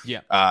 So,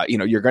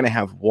 you're going to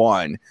have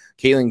one.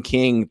 Caitlin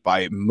King,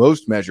 by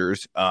most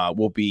measures,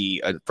 will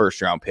be a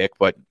first round pick.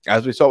 But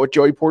as we saw with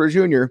Joey Porter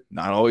Jr.,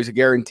 not always a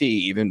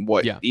guarantee,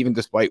 even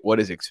despite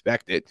what is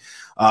expected.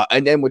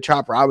 And then with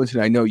Chop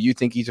Robinson, I know you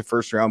think he's a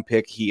first round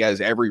pick. He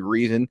has every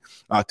reason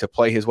to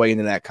play his way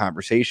into that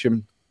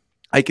conversation.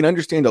 I can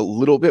understand a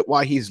little bit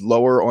why he's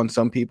lower on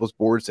some people's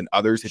boards than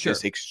others at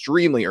this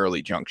extremely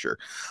early juncture.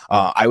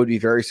 I would be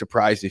very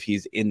surprised if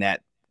he's in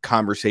that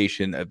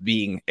conversation of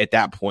being at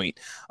that point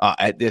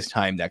at this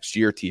time next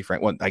year.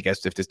 Frank, well, I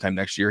guess if this time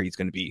next year he's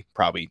going to be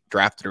probably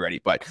drafted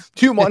already, but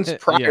 2 months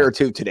prior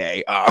to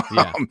today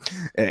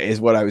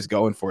is what I was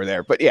going for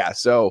there. But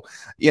so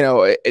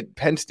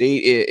Penn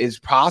State is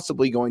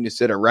possibly going to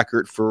set a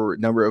record for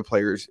number of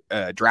players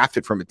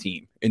drafted from a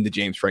team in the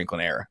James Franklin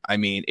era. I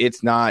mean,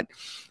 it's not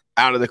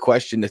out of the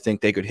question to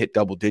think they could hit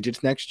double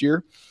digits next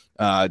year.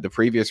 The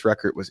previous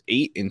record was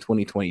 8 in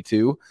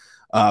 2022.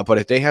 But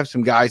if they have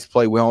some guys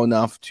play well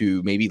enough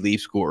to maybe leave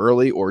school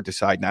early or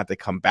decide not to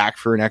come back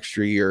for an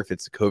extra year, if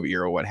it's the COVID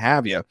year or what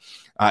have you,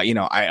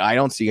 I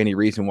don't see any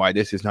reason why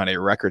this is not a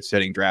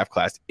record-setting draft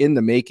class in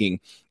the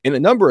making in a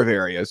number of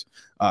areas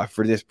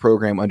for this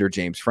program under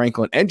James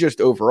Franklin and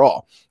just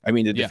overall. I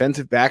mean, the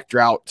defensive back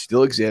drought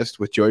still exists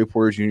with Joey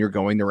Porter Jr.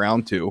 going to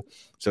round 2.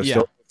 So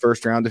still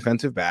first-round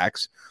defensive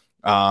backs.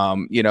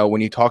 When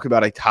you talk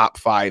about a top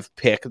 5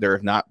 pick, there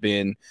have not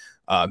been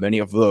many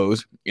of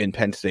those in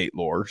Penn State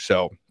lore.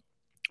 So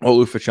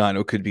Olu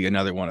Fashanu could be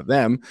another one of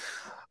them.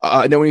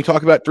 And then when you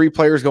talk about 3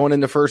 players going in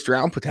the first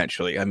round,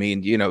 potentially, I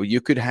mean,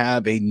 you could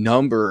have a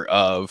number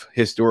of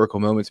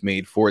historical moments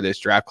made for this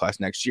draft class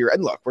next year.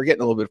 And look, we're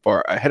getting a little bit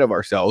far ahead of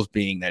ourselves,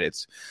 being that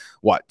it's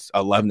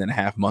 11 and a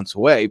half months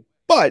away.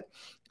 But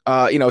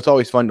it's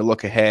always fun to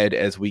look ahead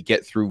as we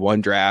get through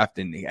one draft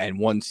and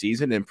one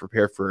season and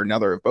prepare for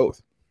another of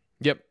both.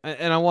 Yep,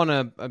 and I want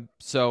to,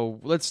 so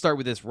let's start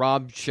with this.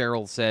 Rob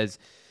Sherrill says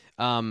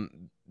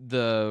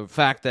the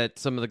fact that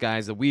some of the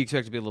guys that we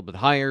expect to be a little bit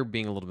higher,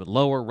 being a little bit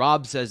lower,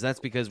 Rob says that's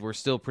because we're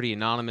still pretty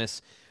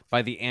anonymous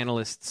by the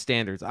analyst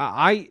standards.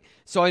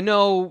 So I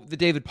know the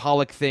David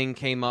Pollock thing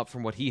came up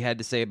from what he had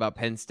to say about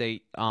Penn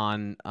State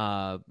on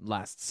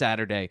last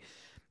Saturday,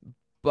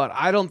 but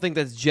I don't think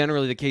that's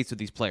generally the case with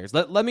these players.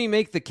 Let me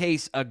make the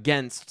case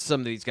against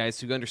some of these guys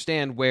to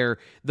understand where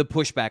the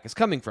pushback is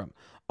coming from.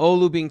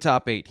 Olu being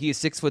top 8. He is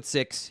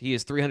 6'6". He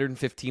is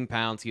 315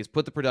 pounds. He has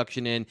put the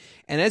production in.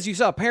 And as you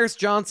saw, Paris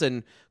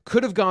Johnson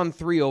could have gone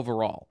 3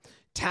 overall.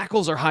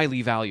 Tackles are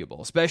highly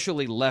valuable,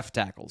 especially left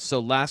tackles.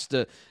 So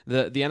the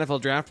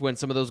NFL draft, when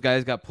some of those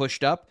guys got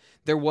pushed up,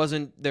 there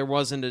wasn't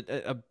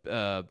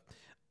an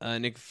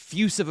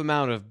effusive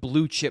amount of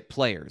blue chip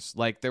players.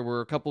 Like there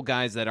were a couple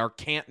guys that are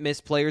can't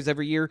miss players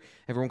every year.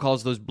 Everyone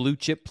calls those blue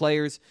chip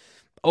players.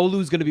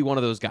 Olu's going to be one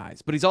of those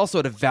guys, but he's also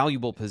at a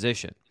valuable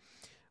position.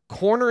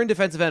 Corner and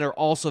defensive end are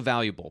also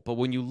valuable, but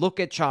when you look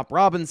at Chop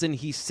Robinson,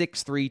 he's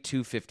 6'3",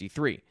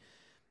 253.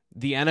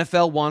 The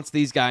NFL wants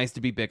these guys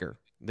to be bigger.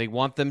 They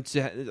want them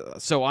to.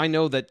 So I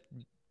know that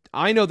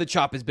I know that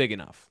Chop is big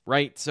enough,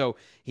 right? So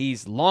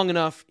he's long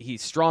enough,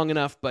 he's strong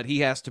enough, but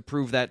he has to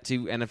prove that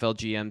to NFL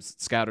GMs,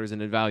 scouters,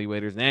 and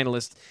evaluators and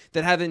analysts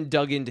that haven't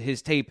dug into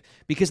his tape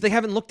because they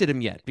haven't looked at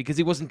him yet because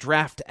he wasn't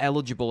draft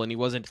eligible and he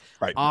wasn't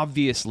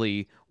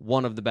obviously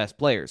one of the best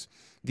players.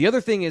 The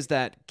other thing is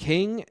that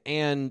King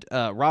and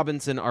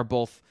Robinson are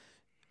both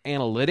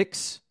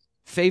analytics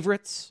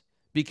favorites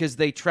because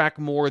they track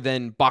more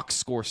than box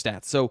score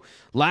stats. So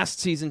last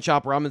season,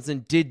 Chop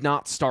Robinson did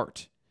not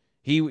start.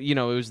 It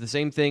was the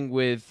same thing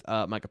with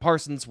Micah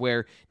Parsons,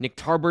 where Nick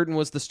Tarburton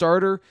was the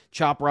starter.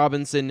 Chop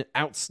Robinson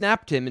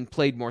outsnapped him and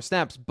played more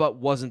snaps, but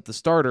wasn't the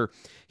starter.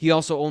 He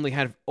also only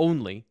had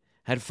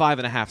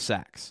 5.5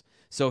 sacks.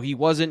 So he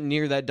wasn't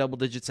near that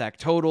double-digit sack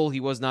total. He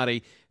was not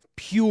a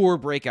pure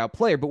breakout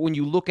player. But when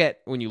you look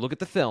at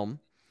the film,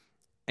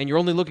 and you're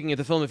only looking at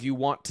the film if you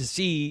want to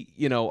see,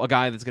 a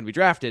guy that's going to be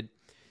drafted,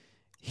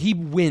 he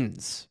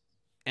wins.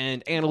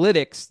 And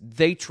analytics,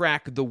 they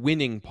track the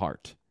winning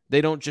part. They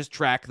don't just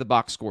track the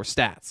box score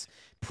stats,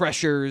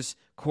 pressures,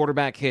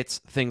 quarterback hits,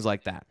 things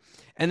like that.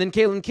 And then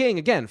Kalen King,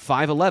 again,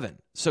 5'11".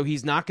 So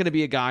he's not going to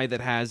be a guy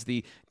that has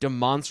the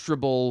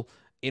demonstrable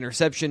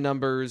interception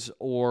numbers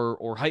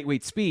or height,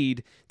 weight,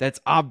 speed. That's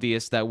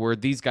obvious that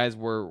these guys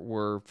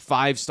were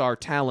 5-star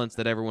talents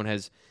that everyone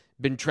has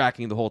been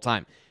tracking the whole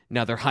time.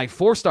 Now, they're high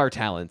 4-star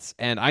talents,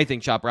 and I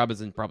think Chop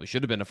Robinson probably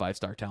should have been a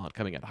 5-star talent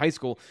coming out of high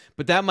school,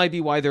 but that might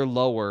be why they're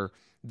lower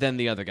than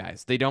the other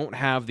guys. They don't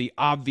have the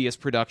obvious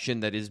production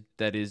that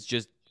is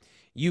just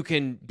you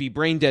can be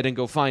brain dead and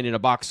go find in a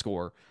box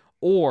score,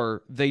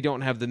 or they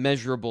don't have the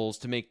measurables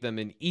to make them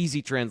an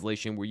easy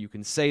translation where you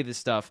can say this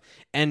stuff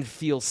and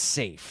feel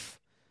safe.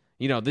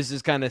 This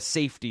is kind of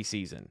safety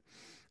season.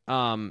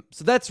 So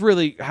that's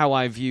really how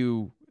I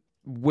view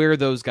where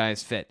those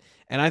guys fit.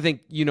 And I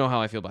think how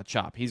I feel about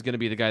Chop. He's going to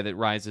be the guy that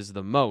rises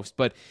the most.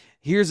 But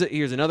here's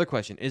another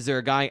question. Is there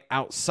a guy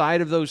outside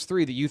of those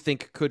three that you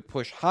think could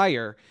push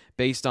higher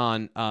based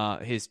on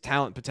his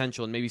talent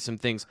potential and maybe some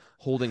things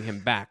holding him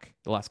back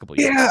the last couple of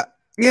years?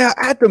 Yeah.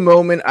 At the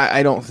moment,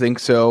 I don't think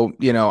so.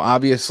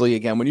 Obviously,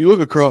 again, when you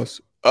look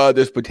across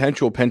this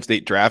potential Penn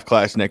State draft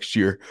class next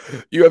year,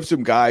 you have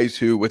some guys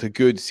who, with a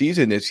good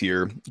season this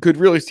year, could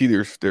really see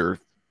their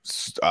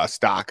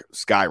stock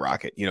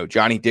skyrocket.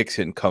 Johnny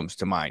Dixon comes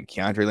to mind.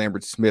 Keandre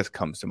Lambert-Smith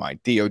comes to mind.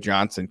 Theo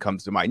Johnson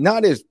comes to mind.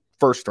 Not as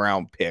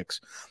first-round picks,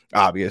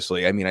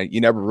 obviously. I mean, you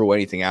never rule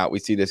anything out. We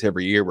see this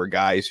every year where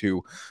guys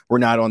who were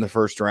not on the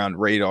first-round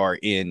radar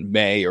in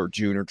May or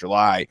June or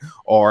July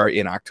are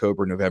in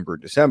October, November,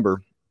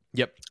 December.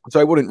 Yep. So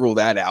I wouldn't rule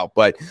that out.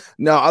 But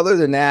no, other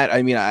than that,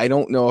 I mean, I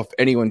don't know if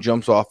anyone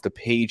jumps off the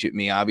page at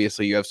me.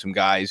 Obviously, you have some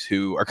guys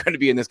who are going to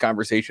be in this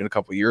conversation a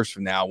couple of years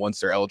from now once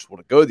they're eligible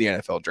to go to the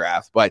NFL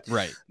draft. But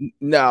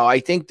no, I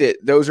think that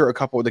those are a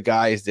couple of the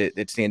guys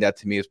that stand out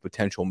to me as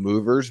potential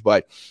movers.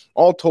 But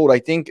all told, I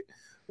think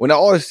when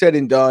all is said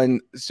and done,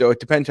 so it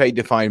depends how you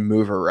define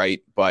mover,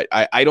 right? But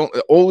I don't,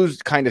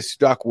 Olu's kind of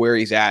stuck where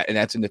he's at, and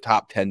that's in the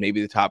top 10,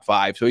 maybe the top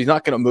 5. So he's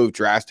not going to move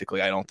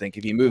drastically, I don't think.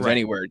 If he moves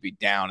anywhere, it'd be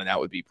down, and that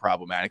would be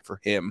problematic for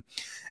him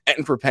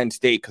and for Penn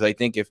State, because I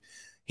think if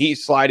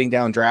he's sliding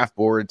down draft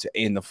boards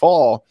in the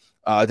fall,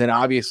 then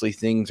obviously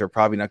things are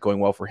probably not going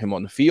well for him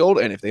on the field.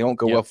 And if they don't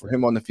go well for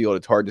him on the field,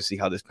 it's hard to see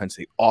how this Penn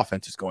State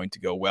offense is going to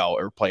go well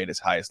or play at its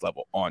highest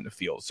level on the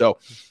field. So,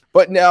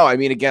 but no, I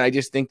mean, again, I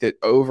just think that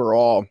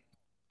overall,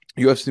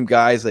 you have some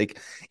guys like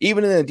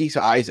even in Adisa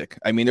Isaac.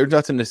 I mean, there's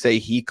nothing to say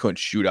he couldn't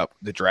shoot up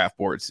the draft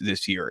boards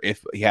this year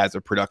if he has a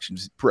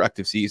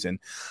productive season.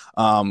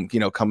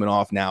 Coming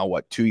off now,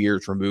 2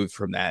 years removed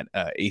from that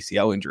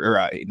ACL injury, or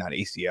not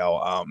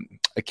ACL,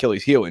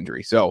 Achilles heel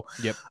injury. So,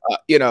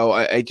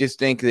 I just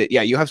think that,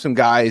 you have some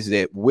guys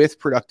that with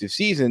productive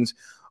seasons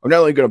are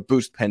not only going to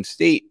boost Penn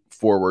State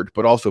forward,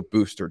 but also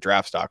boost their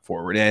draft stock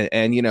forward. And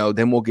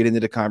then we'll get into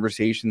the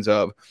conversations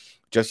of,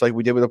 just like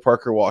we did with the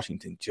Parker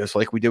Washington, just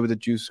like we did with the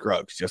Juice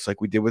Scruggs, just like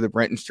we did with the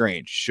Brenton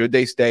Strange. Should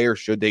they stay or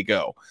should they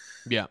go?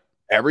 Yeah.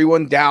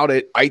 Everyone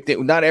doubted. I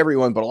think not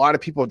everyone, but a lot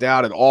of people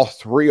doubted all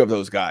three of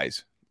those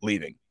guys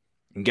leaving.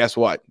 And guess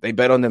what? They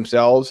bet on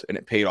themselves, and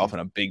it paid off in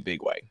a big,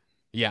 big way.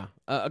 Yeah.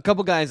 A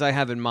couple guys I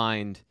have in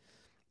mind.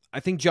 I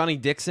think Johnny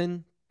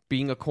Dixon,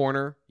 being a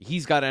corner,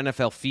 he's got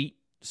NFL feet.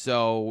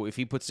 So if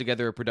he puts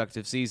together a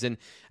productive season,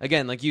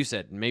 again, like you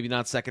said, maybe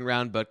not second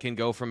round, but can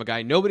go from a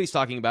guy nobody's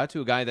talking about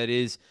to a guy that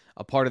is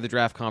a part of the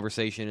draft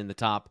conversation in the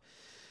top,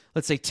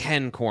 let's say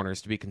 10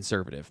 corners to be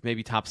conservative,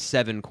 maybe top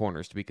 7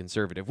 corners to be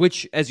conservative,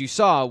 which, as you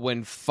saw,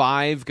 when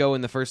 5 go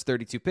in the first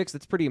 32 picks,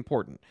 that's pretty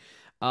important.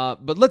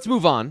 But let's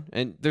move on.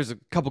 And there's a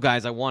couple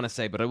guys I want to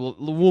say, but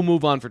we'll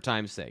move on for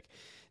time's sake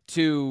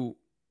to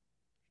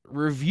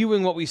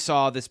reviewing what we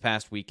saw this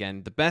past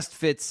weekend, the best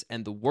fits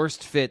and the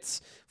worst fits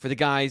for the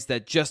guys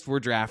that just were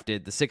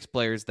drafted, the 6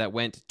 players that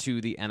went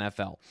to the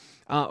NFL.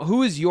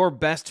 Who is your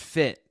best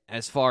fit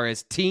as far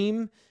as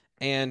team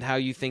and how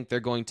you think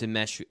they're going to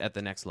mesh at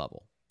the next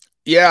level?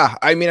 Yeah,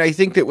 I mean, I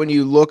think that when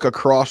you look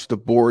across the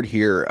board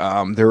here,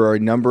 there are a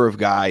number of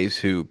guys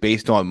who,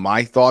 based on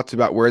my thoughts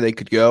about where they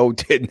could go,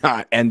 did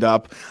not end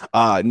up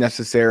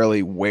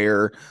necessarily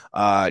where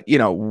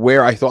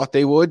I thought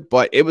they would.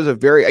 But it was a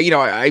very,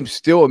 I'm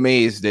still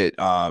amazed that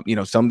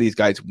some of these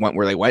guys went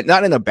where they went,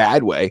 not in a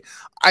bad way.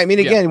 I mean,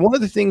 again, one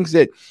of the things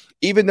that,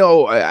 even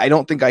though I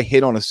don't think I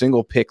hit on a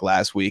single pick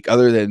last week,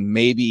 other than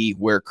maybe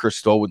where Chris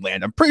Stoll would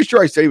land. I'm pretty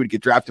sure I said he would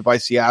get drafted by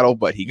Seattle,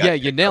 but he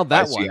got you nailed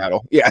that one.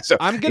 Seattle. Yeah, so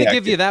I'm gonna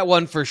give you that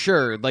one for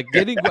sure. Like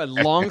getting a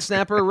long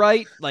snapper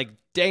right, like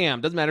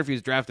damn, doesn't matter if he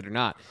was drafted or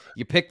not.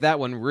 You picked that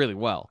one really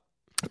well.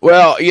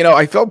 Well,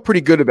 I felt pretty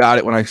good about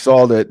it when I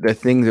saw the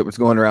thing that was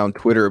going around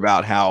Twitter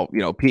about how,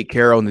 Pete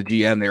Carroll and the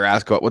GM, they were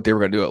asked about what they were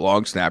going to do at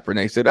long snapper. And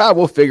they said,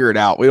 we'll figure it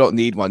out. We don't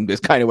need one. That's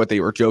kind of what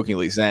they were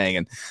jokingly saying.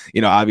 And,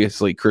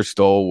 obviously Chris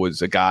Stoll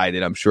was a guy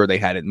that I'm sure they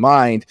had in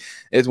mind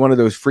as one of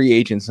those free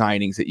agent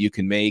signings that you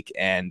can make.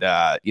 And,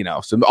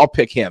 so I'll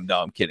pick him.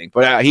 No, I'm kidding.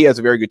 But he has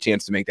a very good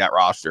chance to make that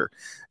roster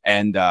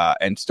and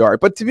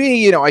start. But to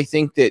me, I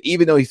think that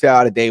even though he fell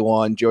out of day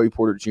one, Joey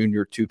Porter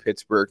Jr. to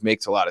Pittsburgh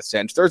makes a lot of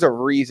sense. There's a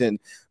reason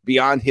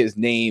beyond his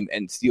name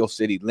and Steel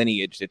City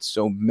lineage that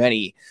so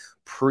many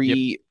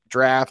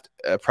pre-draft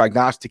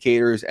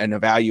prognosticators and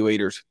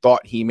evaluators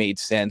thought he made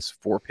sense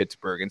for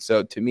Pittsburgh. And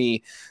so to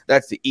me,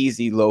 that's the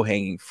easy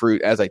low-hanging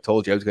fruit. As I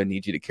told you, I was going to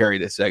need you to carry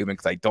this segment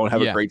because I don't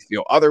have a great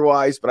feel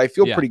otherwise, but I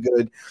feel pretty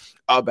good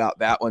about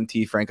that one,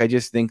 T. Frank. I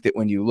just think that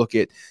when you look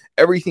at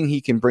everything he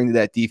can bring to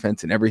that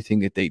defense and everything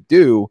that they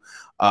do,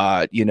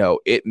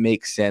 it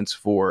makes sense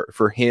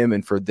for him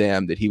and for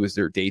them that he was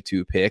their day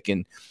 2 pick.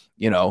 And,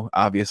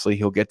 obviously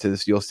he'll get to the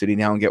Steel City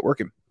now and get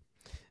working.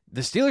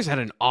 The Steelers had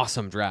an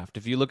awesome draft.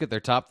 If you look at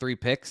their top 3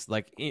 picks,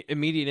 like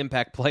immediate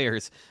impact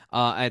players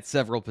at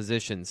several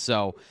positions.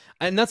 So,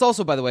 and that's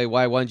also, by the way,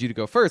 why I wanted you to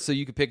go first, so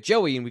you could pick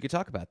Joey and we could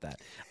talk about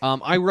that.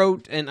 I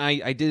wrote and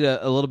I did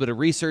a little bit of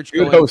research.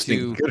 Good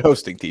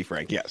hosting, T.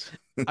 Frank. Yes.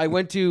 I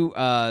went to,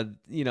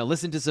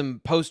 listen to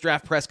some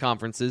post-draft press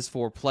conferences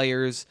for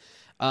players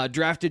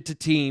drafted to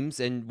teams,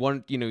 and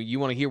you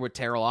want to hear what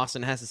Terrell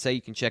Austin has to say,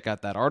 you can check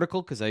out that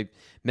article because I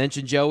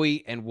mentioned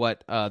Joey and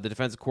what the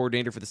defensive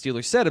coordinator for the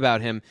Steelers said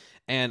about him,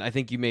 and I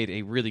think you made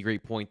a really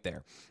great point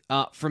there.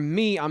 For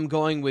me, I'm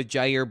going with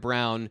Jair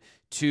Brown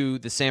to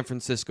the San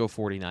Francisco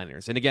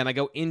 49ers. And again, I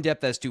go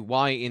in-depth as to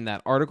why in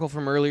that article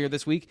from earlier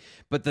this week,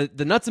 but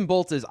the nuts and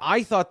bolts is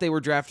I thought they were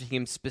drafting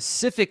him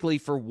specifically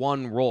for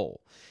one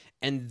role,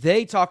 and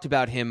they talked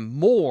about him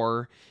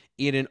more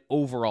in an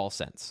overall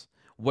sense,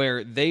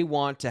 where they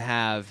want to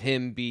have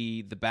him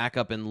be the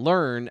backup and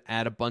learn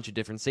at a bunch of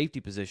different safety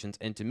positions.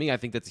 And to me, I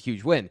think that's a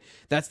huge win.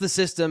 That's the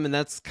system, and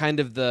that's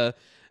kind of the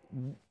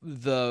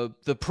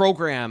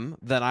program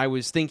that I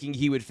was thinking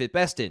he would fit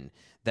best in,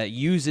 that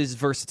uses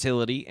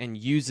versatility and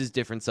uses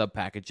different sub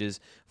packages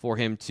for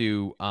him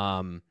to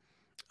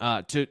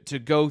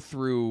go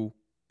through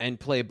and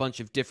play a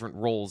bunch of different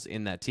roles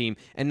in that team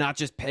and not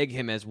just peg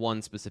him as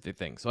one specific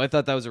thing. So I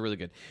thought that was a really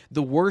good.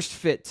 The worst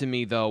fit to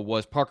me, though,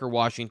 was Parker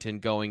Washington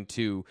going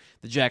to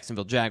the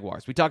Jacksonville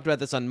Jaguars. We talked about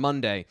this on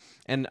Monday,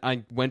 and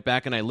I went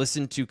back and I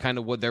listened to kind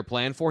of what their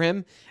plan for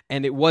him,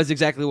 and it was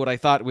exactly what I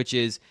thought, which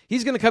is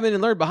he's going to come in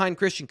and learn behind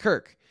Christian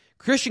Kirk.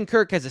 Christian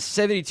Kirk has a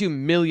 $72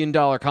 million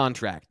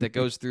contract that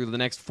goes through the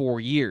next 4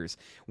 years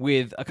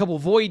with a couple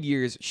void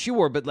years,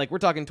 sure, but we're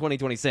talking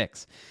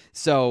 2026.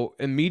 So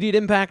immediate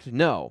impact,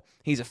 no.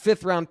 He's a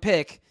 5th-round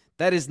pick.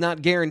 That is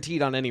not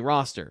guaranteed on any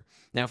roster.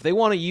 Now, if they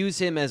want to use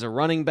him as a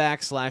running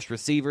back /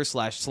 receiver /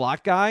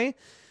 slot guy,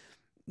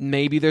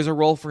 maybe there's a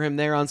role for him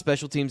there on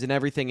special teams and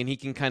everything, and he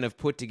can kind of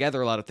put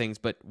together a lot of things.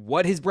 But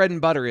what his bread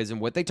and butter is and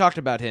what they talked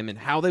about him and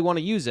how they want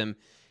to use him,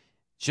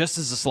 just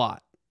as a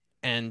slot.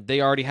 And they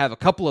already have a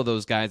couple of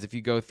those guys. If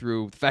you go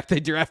through the fact they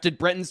drafted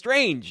Brenton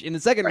Strange in the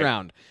 2nd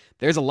round,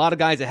 there's a lot of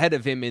guys ahead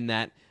of him in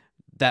that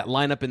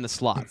lineup in the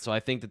slot. So I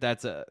think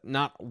that's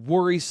not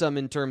worrisome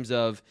in terms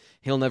of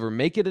he'll never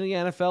make it in the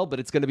NFL, but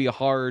it's going to be a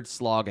hard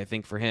slog, I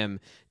think, for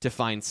him to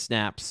find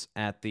snaps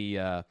at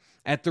the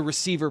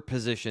receiver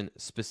position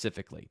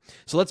specifically.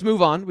 So let's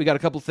move on. We got a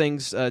couple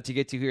things to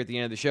get to here at the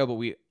end of the show, but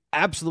we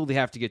absolutely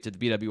have to get to the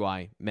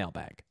BWI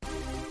mailbag.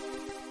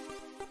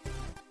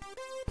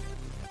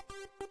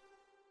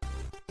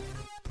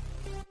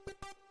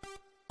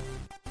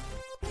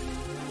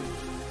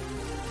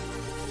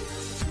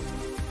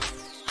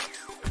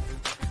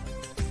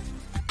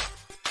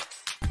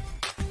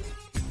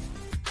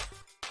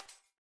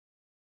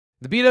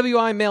 The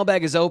BWI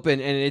mailbag is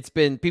open,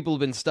 and people have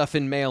been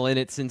stuffing mail in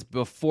it since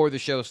before the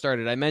show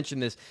started. I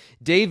mentioned this.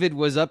 David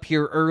was up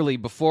here early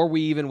before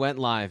we even went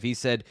live. He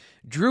said,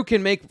 Drew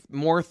can make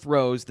more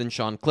throws than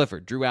Sean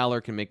Clifford. Drew Aller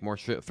can make more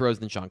throws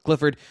than Sean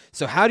Clifford.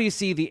 So how do you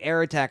see the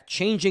air attack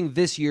changing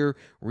this year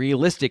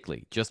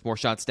realistically? Just more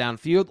shots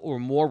downfield or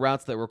more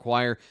routes that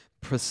require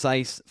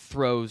precise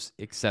throws,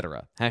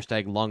 etc.?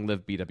 Hashtag long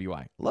live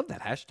BWI. Love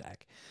that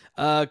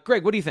hashtag.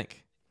 Greg, what do you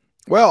think?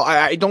 Well,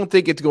 I don't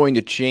think it's going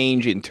to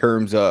change in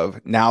terms of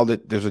now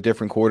that there's a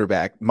different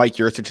quarterback. Mike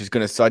Yurcich is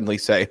going to suddenly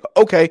say,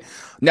 okay,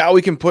 now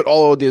we can put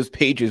all of those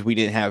pages we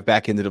didn't have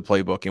back into the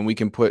playbook, and we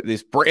can put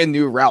this brand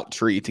new route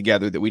tree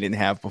together that we didn't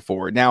have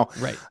before. Now,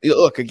 Right.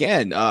 look,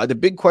 again, the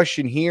big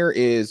question here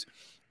is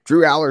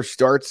Drew Aller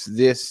starts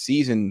this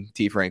season,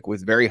 T. Frank,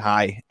 with very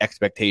high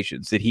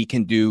expectations that he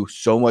can do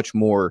so much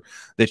more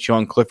that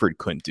Sean Clifford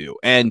couldn't do.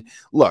 And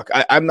look,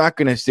 I'm not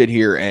going to sit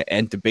here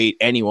and debate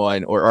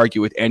anyone or argue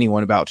with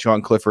anyone about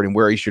Sean Clifford and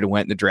where he should have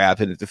went in the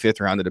draft and that the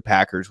 5th round of the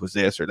Packers was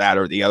this or that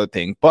or the other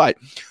thing. But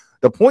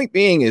the point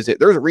being is that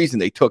there's a reason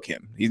they took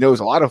him. He knows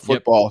a lot of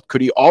football. Yep.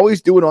 Could he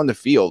always do it on the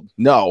field?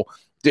 No.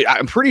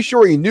 I'm pretty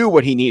sure he knew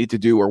what he needed to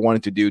do or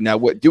wanted to do. Now,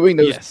 knowing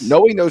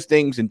those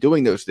things and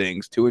doing those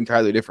things, two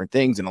entirely different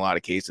things in a lot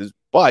of cases.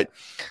 But,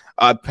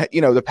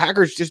 the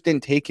Packers just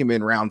didn't take him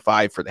in round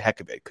 5 for the heck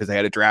of it because they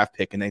had a draft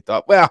pick and they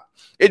thought, well,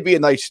 it'd be a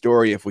nice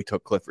story if we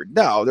took Clifford.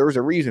 No, there was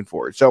a reason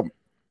for it. So,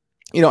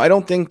 I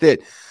don't think that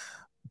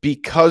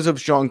because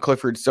of Sean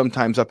Clifford's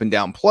sometimes up and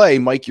down play,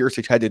 Mike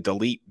Yurcich had to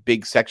delete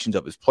big sections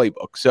of his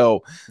playbook.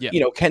 So,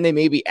 can they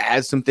maybe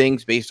add some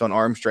things based on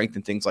arm strength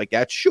and things like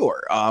that?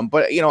 Sure.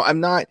 But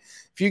I'm not,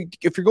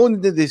 if you're going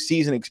into this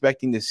season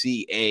expecting to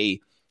see a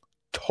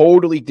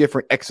totally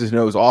different X's and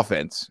O's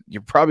offense,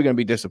 you're probably going to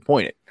be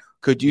disappointed.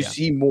 Could you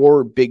see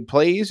more big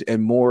plays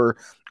and more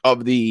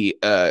of the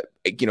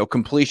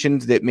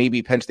completions that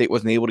maybe Penn State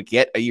wasn't able to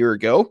get a year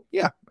ago?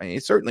 Yeah,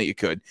 certainly you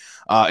could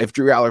if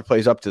Drew Aller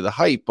plays up to the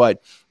hype.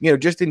 But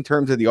just in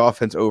terms of the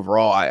offense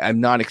overall,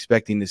 I'm not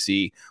expecting to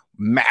see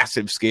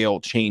massive scale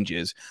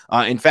changes.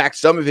 In fact,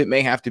 some of it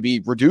may have to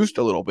be reduced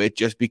a little bit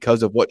just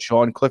because of what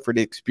Sean Clifford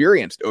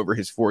experienced over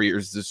his 4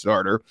 years as a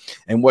starter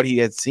and what he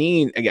had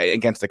seen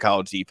against the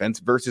college defense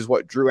versus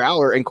what Drew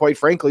Aller and quite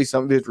frankly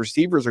some of his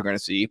receivers are going to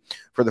see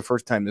for the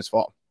first time this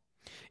fall.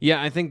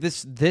 Yeah, I think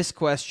this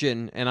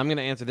question, and I'm going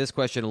to answer this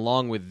question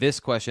along with this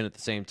question at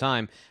the same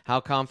time.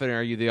 How confident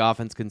are you the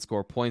offense can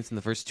score points in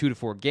the first 2 to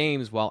 4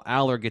 games while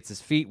Aller gets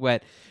his feet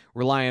wet,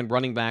 rely on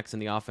running backs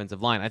and the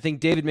offensive line? I think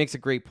David makes a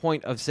great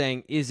point of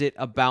saying, is it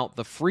about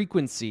the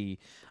frequency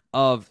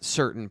of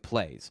certain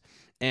plays?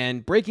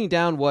 And breaking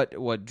down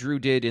what Drew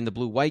did in the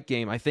blue-white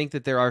game, I think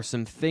that there are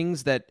some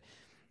things that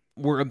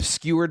were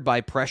obscured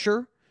by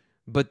pressure,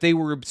 but they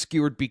were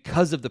obscured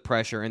because of the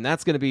pressure, and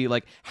that's going to be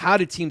like, how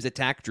do teams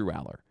attack Drew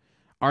Aller?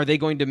 Are they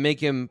going to make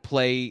him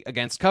play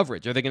against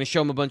coverage? Are they going to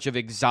show him a bunch of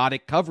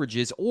exotic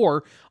coverages,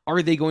 or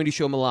are they going to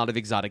show him a lot of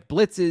exotic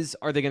blitzes?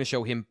 Are they going to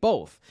show him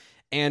both?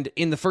 And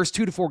in the first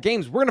 2 to 4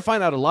 games, we're going to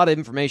find out a lot of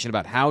information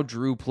about how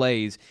Drew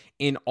plays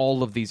in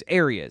all of these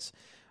areas.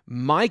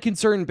 My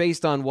concern,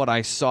 based on what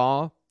I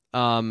saw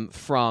from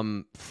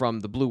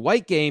the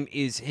blue-white game,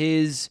 is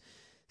his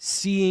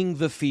seeing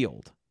the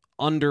field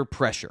under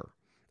pressure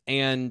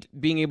and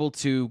being able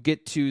to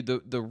get to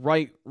the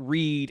right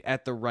read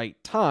at the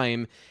right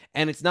time.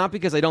 And it's not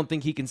because I don't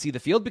think he can see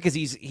the field, because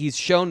he's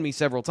shown me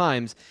several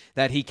times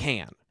that he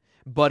can,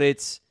 but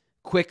it's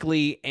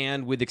quickly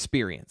and with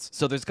experience.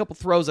 So there's a couple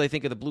throws, I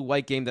think, of the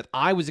blue-white game that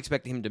I was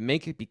expecting him to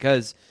make it,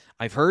 because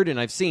I've heard and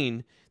I've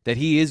seen that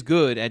he is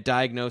good at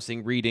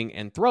diagnosing, reading,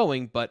 and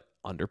throwing, but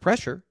under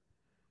pressure,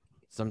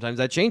 sometimes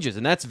that changes,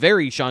 and that's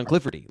very Sean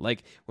Cliffordy.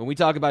 Like, when we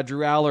talk about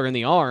Drew Aller and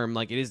the arm,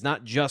 like, it is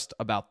not just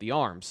about the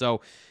arm.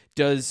 So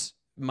does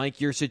Mike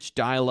Yurcich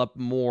dial up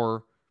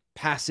more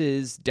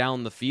passes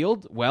down the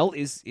field? Well,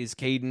 is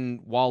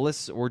Caden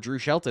Wallace or Drew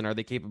Shelton, are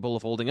they capable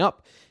of holding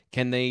up?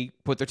 Can they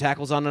put their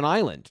tackles on an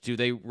island? Do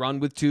they run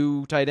with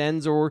 2 tight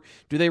ends, or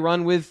do they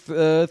run with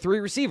 3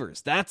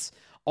 receivers? That's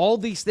all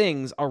these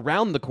things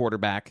around the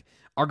quarterback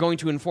are going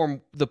to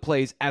inform the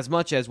plays as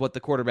much as what the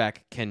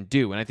quarterback can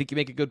do. And I think you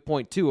make a good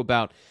point, too,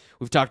 about,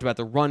 we've talked about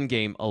the run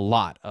game a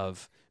lot,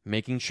 of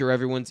making sure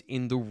everyone's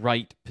in the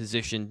right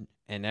position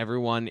and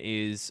everyone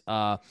is,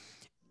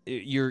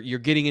 you're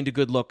getting into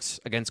good looks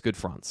against good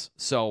fronts.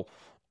 So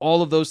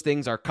all of those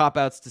things are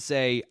cop-outs to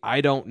say,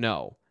 I don't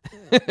know.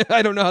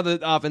 I don't know how the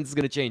offense is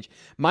going to change.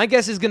 My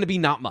guess is going to be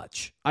not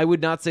much. I would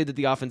not say that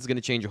the offense is going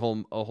to change a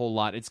whole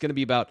lot. It's going to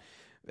be about,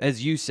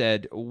 as you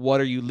said, what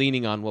are you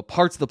leaning on? What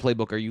parts of the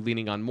playbook are you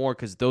leaning on more?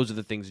 Because those are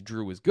the things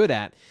Drew is good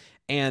at,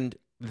 and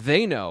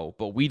they know,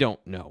 but we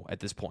don't know at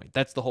this point.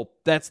 That's the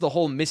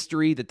whole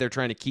mystery that they're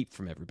trying to keep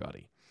from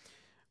everybody.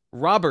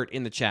 Robert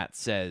in the chat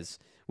says,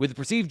 with the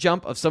perceived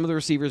jump of some of the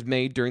receivers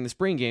made during the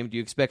spring game, do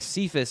you expect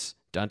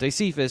Dante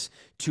Cephas,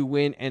 to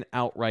win an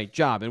outright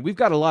job? And we've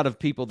got a lot of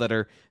people that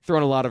are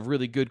throwing a lot of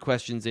really good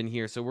questions in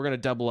here, so we're going to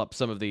double up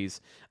some of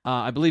these.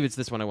 I believe it's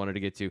this one I wanted to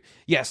get to.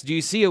 Yes, do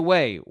you see a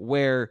way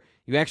where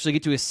you actually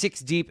get to a 6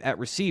 deep at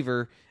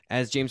receiver,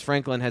 as James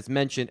Franklin has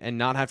mentioned, and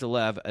not have to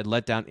have a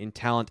letdown in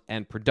talent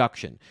and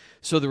production?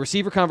 So the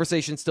receiver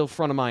conversation still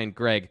front of mind,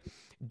 Greg.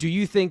 Do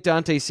you think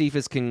Dante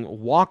Cephas can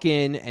walk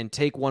in and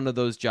take one of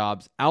those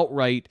jobs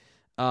outright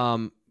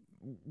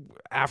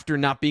after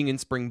not being in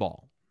spring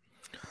ball?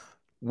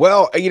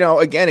 Well,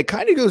 again, it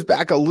kind of goes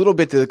back a little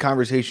bit to the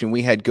conversation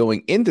we had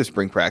going into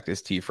spring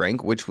practice, T.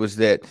 Frank, which was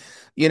that,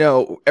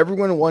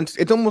 everyone wants,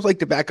 it's almost like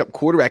the backup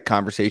quarterback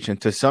conversation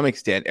to some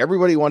extent.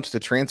 Everybody wants the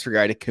transfer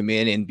guy to come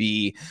in and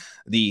be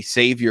the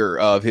savior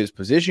of his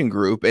position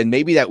group. And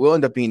maybe that will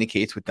end up being the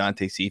case with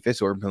Dante Cephas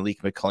or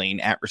Malik McLean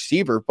at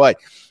receiver. But,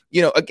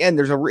 again,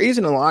 there's a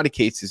reason in a lot of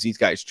cases these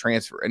guys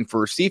transfer. And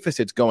for Cephas,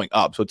 it's going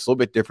up. So it's a little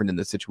bit different in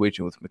the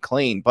situation with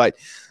McLean. But,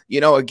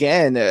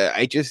 again,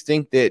 I just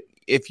think that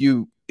if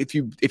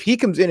he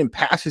comes in and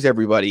passes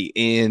everybody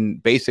in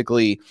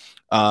basically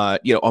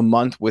a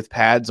month with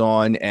pads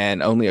on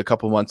and only a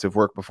couple months of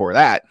work before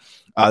that,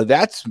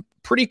 that's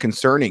pretty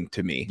concerning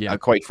to me,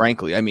 quite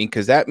frankly. I mean,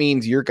 because that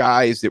means your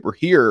guys that were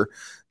here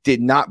did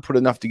not put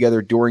enough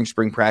together during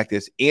spring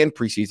practice and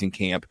preseason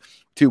camp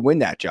to win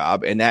that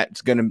job. And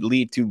that's going to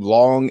lead to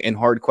long and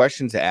hard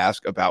questions to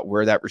ask about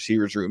where that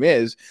receivers room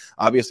is.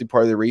 Obviously,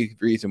 part of the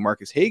reason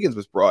Marcus Hagans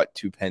was brought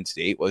to Penn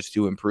State was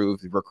to improve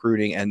the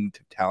recruiting and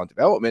talent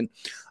development.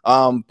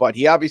 But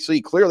he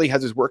obviously clearly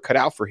has his work cut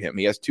out for him.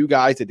 He has two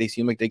guys that they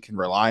seem like they can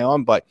rely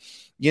on. But,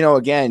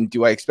 again,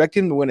 do I expect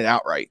him to win it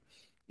outright?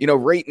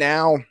 Right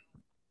now,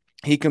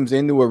 he comes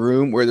into a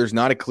room where there's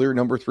not a clear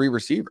number 3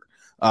 receiver.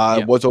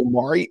 Was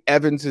Omari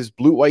Evans's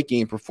blue-white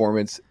game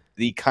performance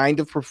the kind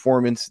of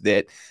performance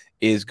that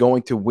is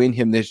going to win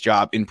him this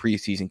job in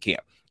preseason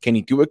camp? Can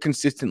he do it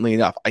consistently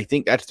enough? I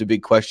think that's the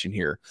big question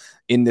here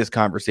in this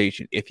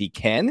conversation. If he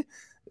can,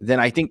 then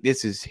I think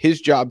this is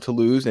his job to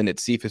lose, and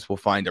Cephas will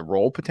find a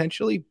role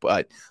potentially,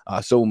 but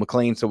so will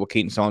McLean, so will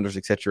Caden Saunders,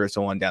 et cetera,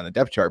 so on down the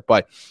depth chart.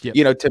 But,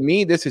 to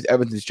me, this is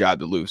Evans's job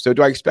to lose. So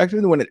do I expect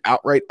him to win it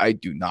outright? I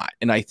do not.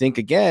 And I think,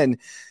 again,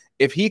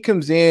 if he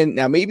comes in,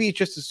 now maybe it's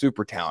just a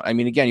super talent. I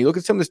mean, again, you look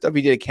at some of the stuff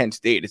he did at Kent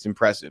State, it's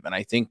impressive. And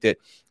I think that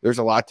there's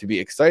a lot to be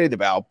excited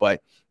about.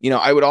 But,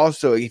 I would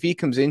also, if he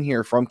comes in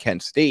here from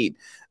Kent State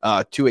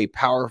to a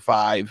Power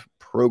 5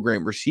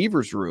 program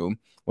receivers room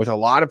with a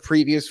lot of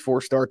previous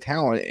 4-star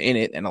talent in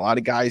it and a lot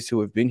of guys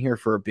who have been here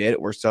for a bit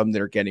or some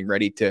that are getting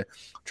ready to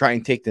try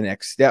and take the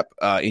next step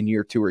in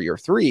year 2 or year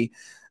 3,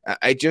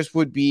 I just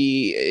would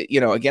be,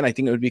 again, I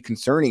think it would be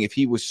concerning if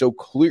he was so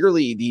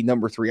clearly the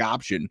number 3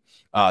 option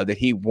that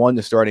he won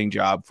the starting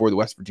job for the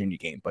West Virginia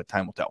game, but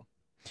time will tell.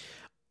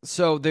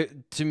 So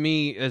to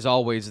me, as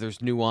always,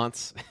 there's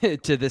nuance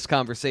to this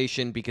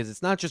conversation because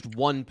it's not just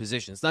one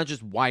position. It's not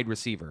just wide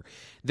receiver.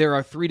 There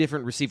are 3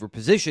 different receiver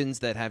positions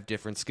that have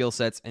different skill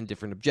sets and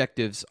different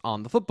objectives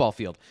on the football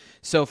field.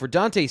 So for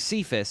Dante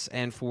Cephas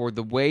and for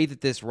the way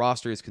that this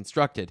roster is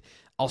constructed,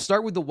 I'll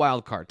start with the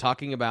wild card,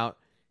 talking about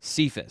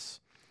Cephas.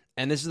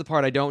 And this is the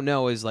part I don't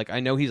know is, I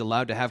know he's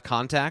allowed to have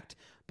contact,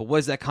 but what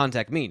does that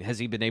contact mean? Has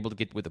he been able to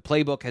get with the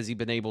playbook? Has he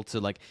been able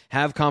to,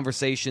 have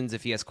conversations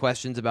if he has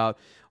questions about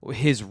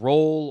his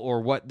role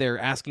or what they're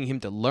asking him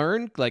to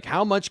learn?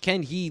 How much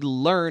can he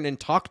learn and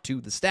talk to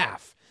the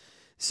staff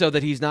so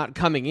that he's not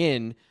coming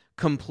in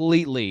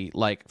completely,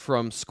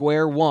 from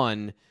square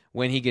one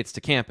when he gets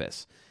to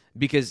campus?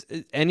 Because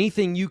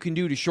anything you can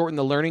do to shorten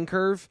the learning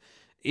curve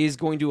is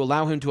going to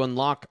allow him to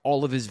unlock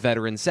all of his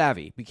veteran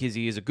savvy because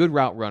he is a good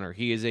route runner.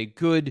 He is a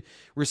good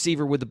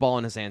receiver with the ball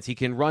in his hands. He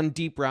can run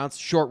deep routes,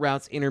 short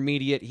routes,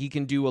 intermediate. He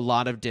can do a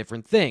lot of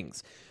different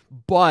things.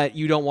 But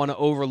you don't want to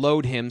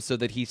overload him so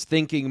that he's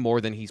thinking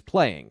more than he's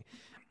playing.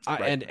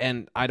 Right.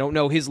 And I don't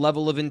know his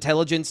level of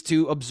intelligence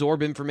to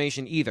absorb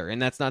information either. And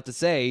that's not to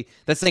say,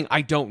 that's saying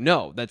I don't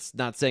know. That's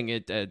not saying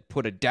it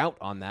put a doubt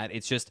on that.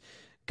 It's just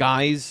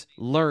guys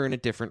learn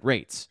at different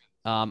rates.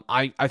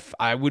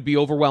 I would be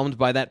overwhelmed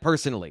by that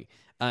personally,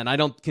 and I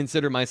don't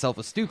consider myself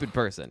a stupid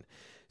person.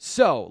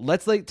 So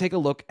let's take a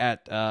look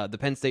at the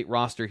Penn State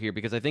roster here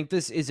because I think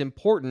this is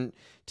important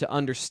to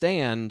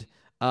understand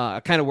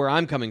kind of where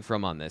I'm coming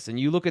from on this. And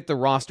you look at the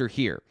roster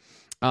here.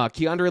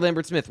 Keandre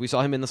Lambert-Smith, we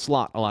saw him in the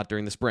slot a lot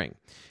during the spring.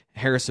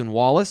 Harrison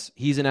Wallace,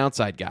 he's an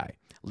outside guy.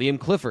 Liam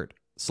Clifford,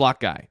 slot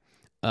guy.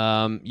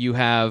 You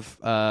have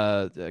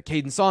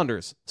Caden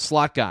Saunders,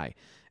 slot guy.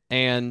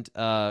 And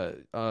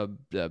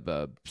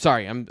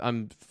sorry,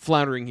 I'm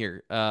floundering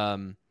here.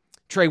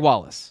 Trey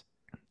Wallace,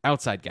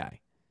 outside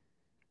guy.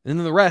 And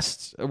then the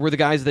rest were the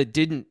guys that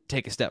didn't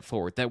take a step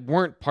forward, that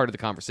weren't part of the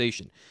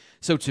conversation.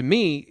 So to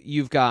me,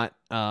 you've got,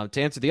 to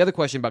answer the other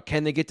question about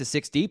can they get to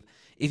 6 deep,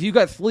 if you've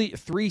got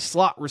 3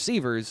 slot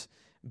receivers,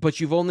 but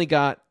you've only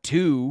got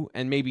 2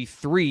 and maybe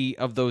 3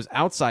 of those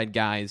outside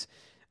guys,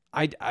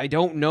 I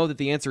don't know that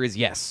the answer is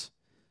yes.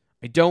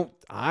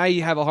 I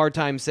have a hard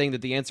time saying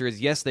that the answer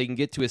is yes, they can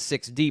get to a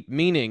 6 deep,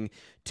 meaning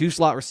 2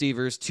 slot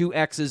receivers, 2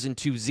 X's, and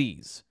 2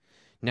 Z's.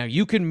 Now,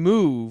 you can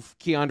move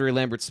Keandre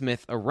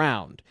Lambert-Smith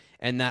around,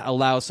 and that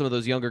allows some of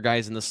those younger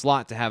guys in the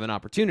slot to have an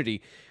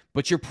opportunity,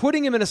 but you're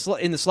putting him in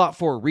the slot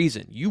for a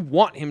reason. You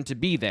want him to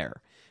be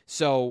there.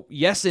 So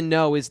yes and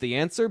no is the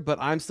answer, but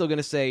I'm still going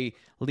to say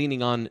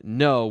leaning on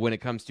no when it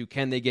comes to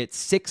can they get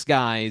 6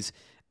 guys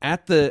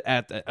at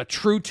a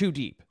true 2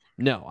 deep.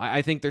 No,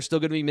 I think they're still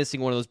going to be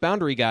missing one of those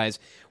boundary guys,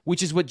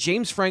 which is what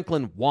James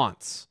Franklin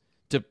wants.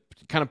 To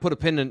kind of put a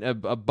pin in a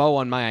bow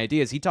on my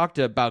ideas, he talked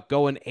about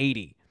going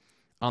 80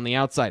 on the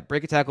outside.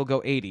 Break a tackle,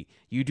 go 80.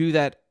 You do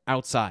that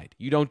outside.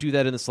 You don't do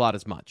that in the slot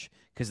as much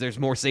because there's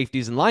more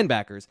safeties and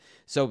linebackers.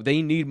 So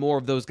they need more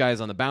of those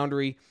guys on the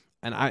boundary,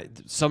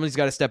 and somebody's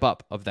got to step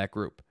up of that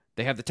group.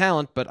 They have the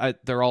talent,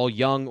 but they're all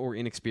young or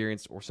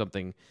inexperienced or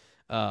something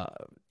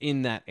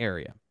in that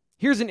area.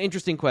 Here's an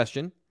interesting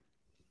question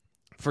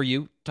for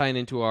you, tying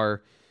into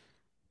our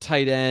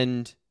tight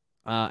end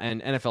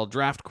and NFL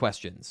draft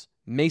questions.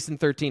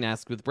 Mason13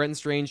 asks, with Brenton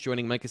Strange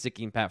joining Mike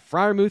Gesicki and Pat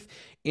Freiermuth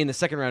in the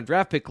second-round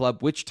draft pick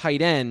club, which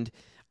tight end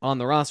on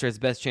the roster has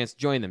the best chance to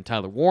join them,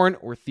 Tyler Warren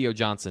or Theo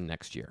Johnson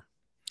next year?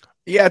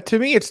 Yeah, to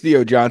me, it's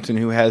Theo Johnson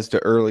who has the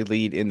early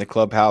lead in the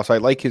clubhouse. I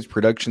like his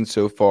production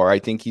so far. I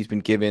think he's been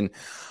given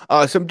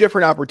some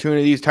different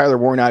opportunities. Tyler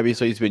Warren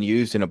obviously has been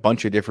used in a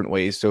bunch of different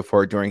ways so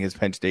far during his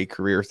Penn State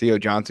career. Theo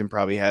Johnson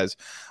probably has,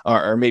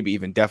 or maybe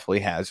even definitely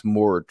has,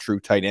 more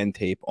true tight end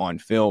tape on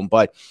film.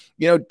 But,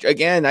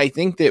 again, I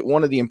think that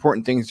one of the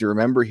important things to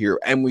remember here,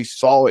 and we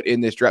saw it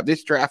in this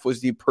draft was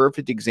the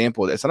perfect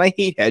example of this. And I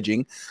hate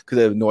hedging because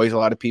it annoys a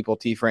lot of people,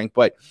 T. Frank,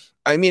 but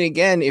I mean,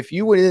 again, if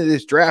you went into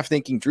this draft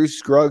thinking Drew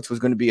Scruggs was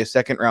going to be a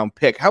second-round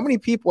pick, how many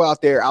people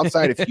out there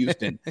outside of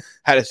Houston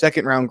had a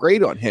second-round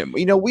grade on him?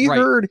 We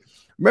heard,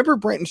 remember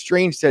Brenton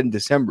Strange said in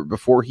December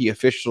before he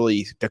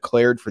officially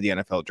declared for the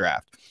NFL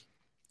draft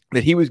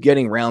that he was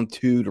getting round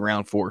 2 to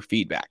round 4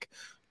 feedback.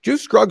 Drew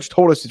Scruggs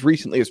told us as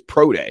recently as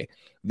Pro Day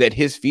that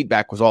his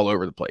feedback was all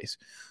over the place.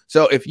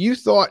 So if you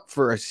thought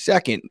for a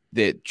second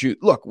that,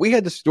 look, we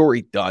had the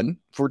story done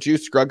for Drew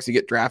Scruggs to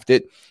get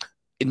drafted.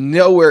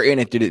 Nowhere in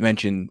it did it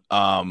mention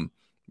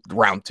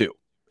round 2.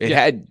 It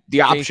had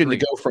the option to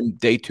go from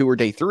day 2 or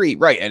day 3,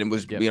 right? And it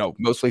was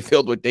mostly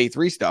filled with day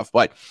 3 stuff.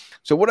 But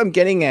so what I'm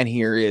getting at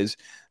here is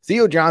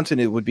Theo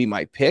Johnson would be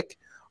my pick.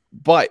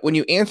 But when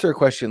you answer a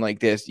question like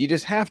this, you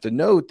just have to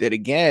note that,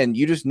 again,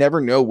 you just never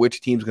know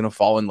which team's going to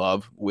fall in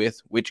love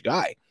with which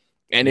guy.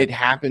 And it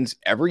happens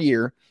every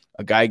year.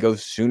 A guy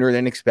goes sooner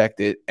than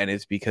expected, and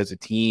it's because a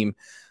team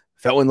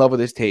fell in love with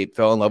his tape,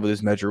 fell in love with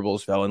his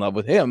measurables, fell in love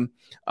with him.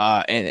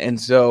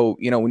 And so,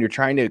 when you're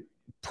trying to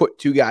put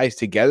two guys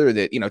together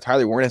that,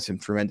 Tyler Warren has some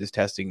tremendous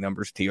testing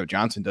numbers. Theo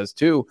Johnson does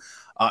too.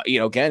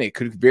 Again, it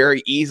could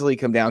very easily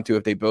come down to,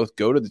 if they both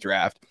go to the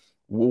draft,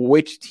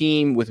 which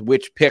team with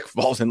which pick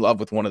falls in love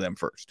with one of them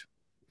first.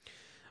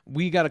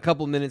 We got a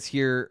couple minutes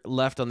here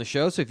left on the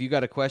show, so if you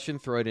got a question,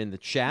 throw it in the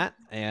chat,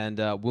 and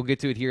we'll get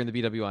to it here in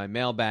the BWI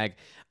mailbag.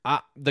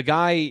 The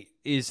guy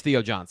is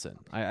Theo Johnson.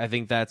 I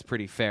think that's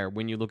pretty fair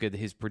when you look at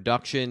his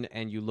production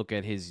and you look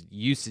at his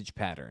usage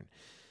pattern.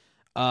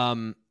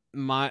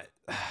 My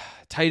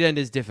tight end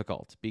is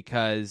difficult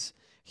because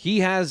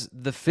he has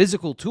the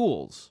physical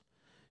tools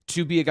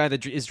to be a guy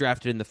that is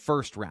drafted in the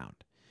first round.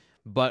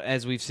 But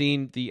as we've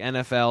seen, the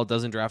NFL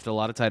doesn't draft a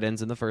lot of tight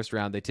ends in the first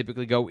round. They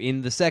typically go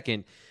in the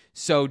second.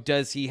 So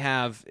is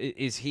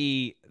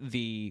he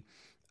the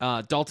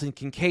Dalton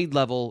Kincaid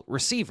level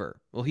receiver?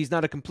 Well, he's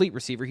not a complete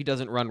receiver. He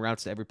doesn't run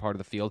routes to every part of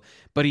the field,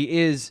 but he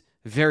is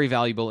very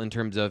valuable in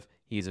terms of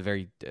he's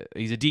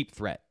a deep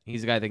threat.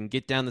 He's a guy that can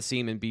get down the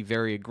seam and be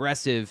very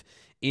aggressive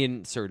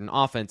in certain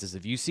offenses.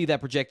 If you see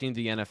that projecting to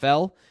the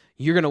NFL,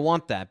 you're going to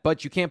want that,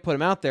 but you can't put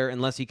him out there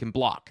unless he can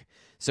block.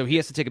 So he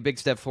has to take a big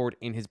step forward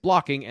in his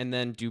blocking, and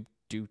then do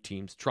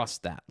teams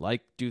trust that?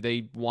 Like, do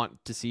they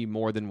want to see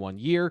more than 1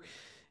 year?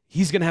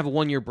 He's going to have a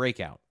 1-year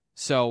breakout.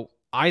 So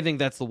I think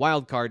that's the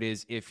wild card,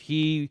 is if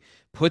he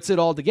puts it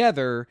all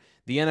together,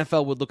 the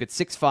NFL would look at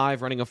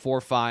 6'5", running a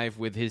 4.5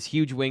 with his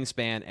huge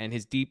wingspan and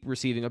his deep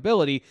receiving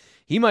ability.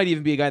 He might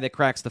even be a guy that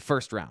cracks the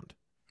first round.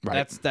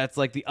 Right. That's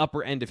like the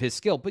upper end of his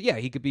skill. But yeah,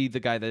 he could be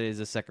the guy that is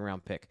a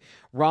second-round pick.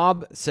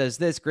 Rob says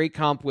this, great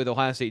comp with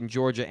Ohio State and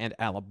Georgia and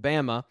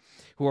Alabama,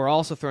 who are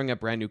also throwing up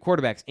brand-new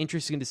quarterbacks.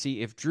 Interesting to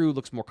see if Drew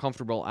looks more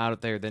comfortable out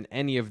there than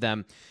any of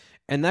them.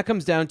 And that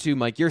comes down to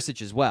Mike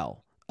Yurcich as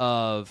well,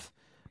 of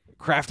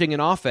crafting an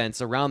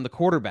offense around the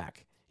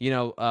quarterback.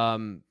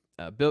 Bill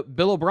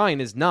O'Brien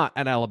is not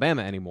at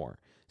Alabama anymore.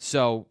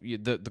 So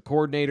the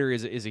coordinator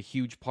is a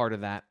huge part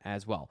of that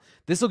as well.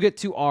 This will get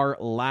to our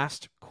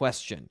last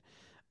question.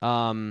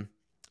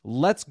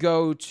 Let's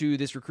go to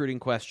this recruiting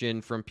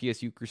question from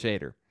PSU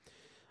Crusader.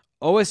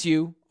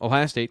 OSU,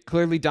 Ohio State,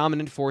 clearly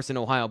dominant force in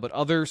Ohio, but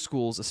other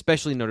schools,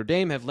 especially Notre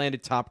Dame, have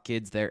landed top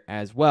kids there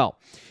as well.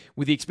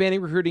 With the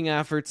expanding recruiting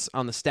efforts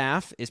on the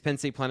staff, is Penn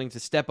State planning to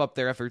step up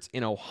their efforts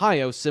in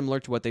Ohio, similar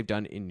to what they've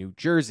done in New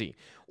Jersey?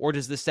 Or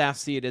does the staff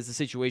see it as a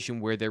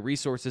situation where their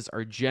resources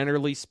are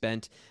generally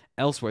spent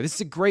elsewhere? This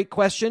is a great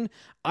question.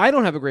 I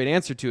don't have a great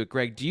answer to it,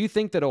 Greg. Do you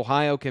think that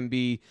Ohio can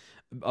be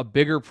a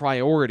bigger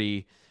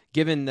priority,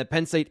 given that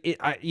Penn State,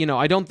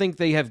 I don't think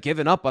they have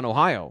given up on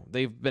Ohio.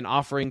 They've been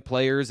offering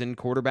players and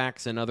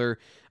quarterbacks and other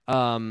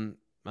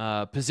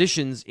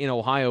positions in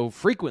Ohio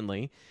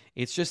frequently.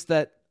 It's just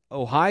that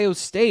Ohio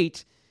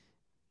State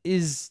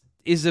is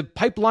a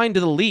pipeline to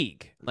the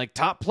league. Like,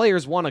 top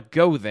players want to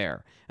go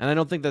there. And I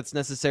don't think that's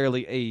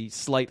necessarily a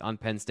slight on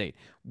Penn State.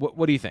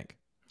 What do you think?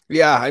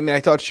 Yeah, I mean, I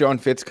thought Sean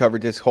Fitz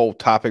covered this whole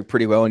topic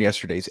pretty well in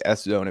yesterday's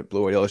S Zone at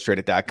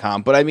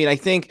BlueWhiteIllustrated.com. But I mean, I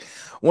think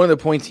one of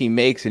the points he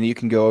makes, and you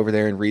can go over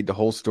there and read the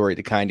whole story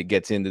to kind of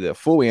gets into the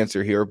full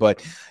answer here.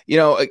 But,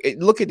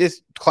 look at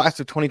this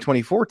class of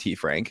 2024, T.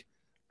 Frank.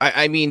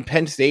 I mean,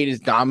 Penn State is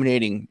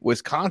dominating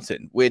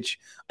Wisconsin, which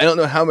I don't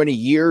know how many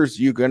years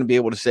you're going to be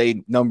able to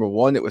say, number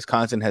one, that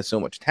Wisconsin has so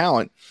much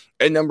talent,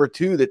 and number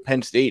two, that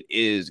Penn State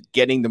is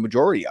getting the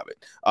majority of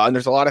it. And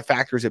there's a lot of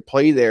factors at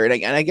play there.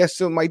 And I guess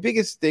so my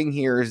biggest thing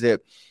here is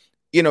that,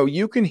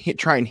 you can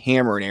try and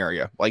hammer an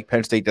area like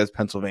Penn State does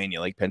Pennsylvania,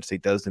 like Penn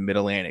State does the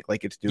Mid-Atlantic,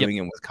 like it's doing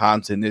in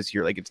Wisconsin this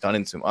year, like it's done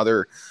in some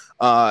other,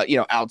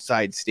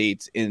 outside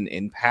states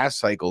in past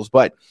cycles.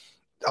 But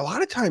a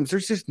lot of times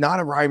there's just not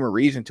a rhyme or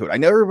reason to it. I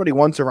know everybody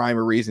wants a rhyme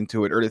or reason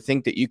to it, or to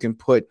think that you can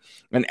put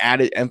an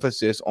added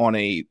emphasis on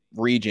a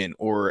region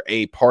or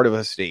a part of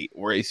a state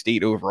or a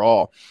state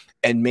overall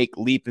and make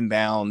leap and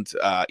bounds,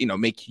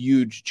 make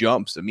huge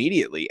jumps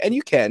immediately. And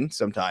you can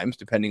sometimes,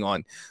 depending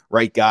on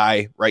right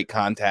guy, right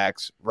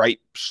contacts, right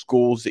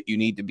schools that you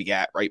need to be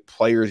at, right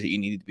players that you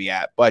need to be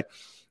at. But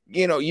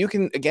you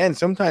can, again,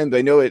 sometimes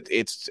I know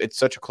it's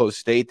such a close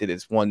state that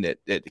it's one that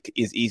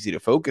is easy to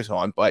focus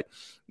on. But,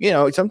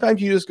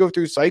 sometimes you just go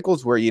through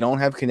cycles where you don't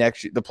have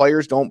connection. The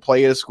players don't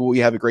play at a school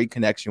you have a great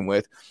connection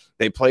with.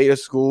 They play at a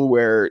school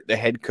where the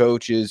head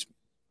coach is,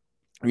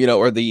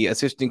 or the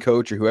assistant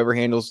coach or whoever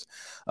handles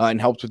and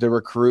helps with the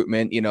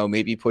recruitment,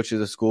 maybe pushes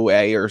a school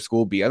A or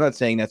school B. I'm not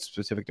saying that's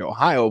specific to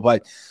Ohio,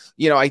 but,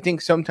 I think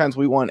sometimes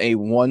we want a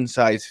one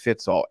size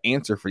fits all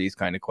answer for these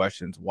kind of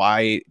questions.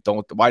 Why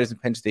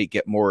doesn't Penn State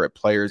get more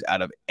players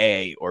out of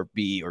A or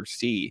B or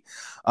C?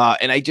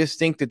 And I just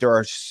think that there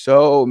are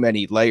so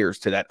many layers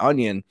to that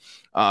onion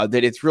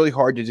that it's really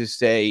hard to just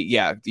say,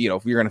 if you're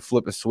going to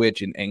flip a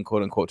switch and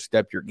quote unquote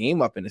step your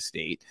game up in a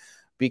state,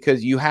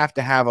 because you have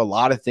to have a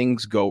lot of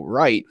things go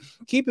right.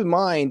 Keep in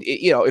mind,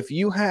 if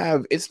you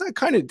have, it's not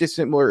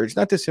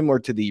dissimilar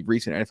to the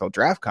recent NFL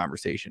draft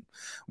conversation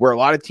where a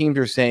lot of teams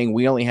are saying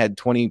we only had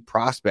 20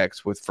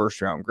 prospects with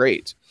first round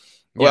grades.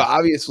 Yeah. Well,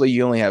 obviously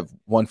you only have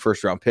one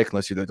first round pick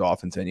unless you're the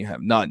Dolphins and you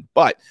have none,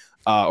 but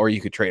or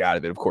you could trade out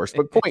of it, of course.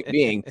 But point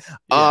being,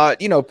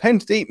 Penn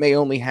State may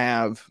only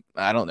have,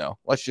 I don't know,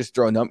 let's just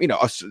throw a number,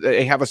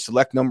 they have a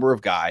select number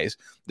of guys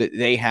that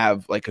they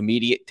have like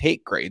immediate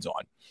take grades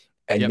on.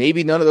 And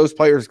maybe none of those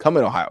players come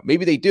in Ohio.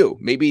 Maybe they do.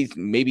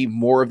 Maybe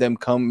more of them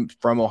come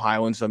from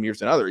Ohio in some years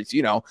than others,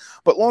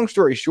 But long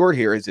story short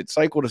here is it's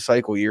cycle to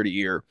cycle, year to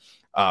year,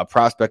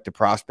 prospect to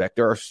prospect.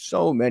 There are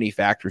so many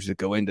factors that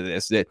go into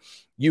this that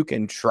you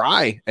can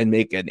try and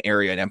make an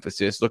area an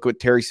emphasis. Look what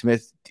Terry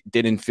Smith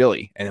did in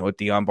Philly and what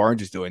Deion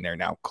Barnes is doing there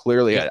now.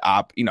 Clearly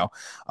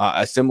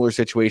a similar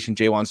situation,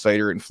 Jaywan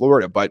Sider in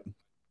Florida. But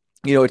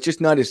it's just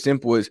not as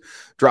simple as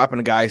dropping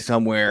a guy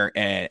somewhere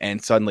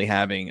and suddenly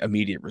having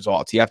immediate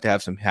results. You have to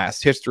have some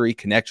past history,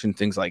 connection,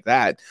 things like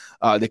that,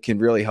 that can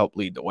really help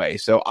lead the way.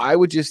 So I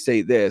would just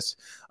say this,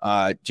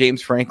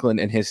 James Franklin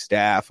and his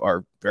staff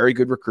are very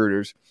good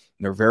recruiters.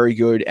 They're very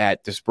good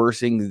at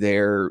dispersing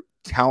their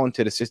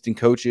talented assistant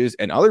coaches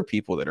and other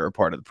people that are a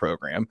part of the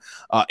program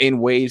in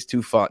ways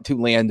to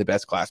land the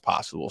best class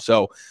possible.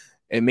 So,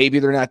 and maybe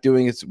they're not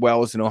doing as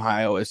well as in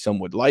Ohio as some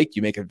would like.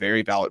 You make a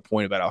very valid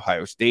point about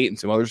Ohio State and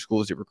some other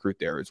schools that recruit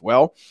there as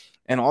well.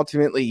 And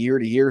ultimately, year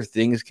to year,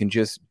 things can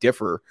just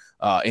differ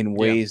in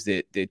ways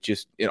that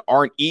just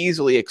aren't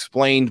easily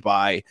explained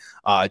by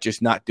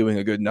just not doing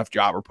a good enough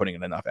job or putting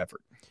in enough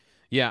effort.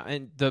 Yeah,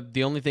 and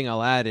the only thing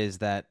I'll add is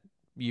that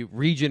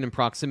region and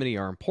proximity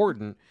are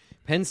important.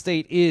 Penn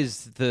State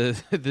is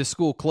the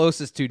school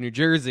closest to New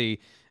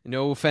Jersey.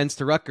 No offense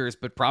to Rutgers,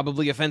 but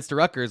probably offense to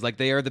Rutgers. Like,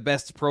 they are the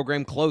best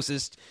program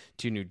closest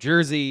to New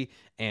Jersey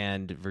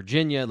and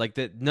Virginia. Like,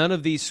 none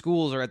of these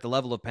schools are at the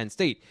level of Penn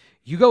State.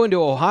 You go into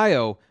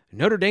Ohio,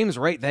 Notre Dame's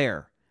right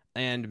there,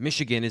 and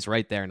Michigan is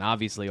right there, and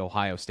obviously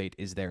Ohio State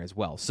is there as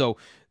well. So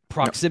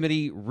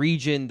proximity,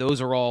 region,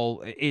 those are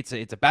all, it's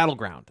a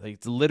battleground.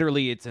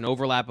 It's an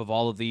overlap of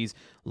all of these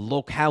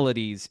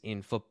localities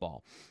in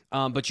football.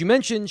 But you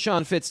mentioned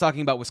Sean Fitz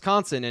talking about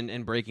Wisconsin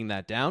and breaking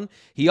that down.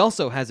 He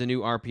also has a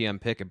new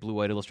RPM pick at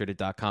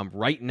BlueWhiteIllustrated.com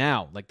right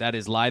now. Like, that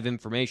is live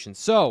information.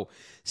 So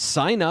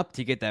sign up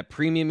to get that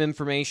premium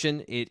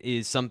information. It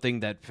is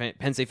something that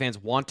Penn State fans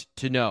want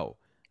to know.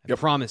 I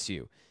promise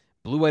you.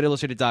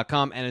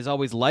 BlueWhiteIllustrated.com. And as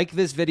always, like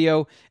this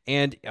video,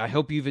 and I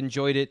hope you've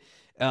enjoyed it.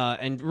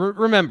 And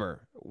remember,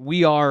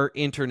 we are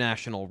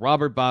international.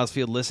 Robert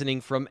Bosfield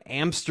listening from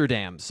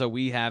Amsterdam. So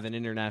we have an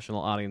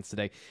international audience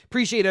today.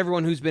 Appreciate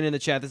everyone who's been in the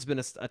chat. This has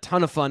been a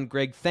ton of fun.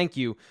 Greg, thank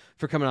you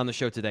for coming on the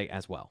show today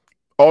as well.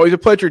 Always a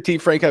pleasure, T.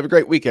 Frank. Have a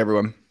great week,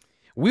 everyone.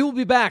 We will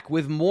be back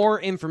with more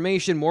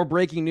information, more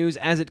breaking news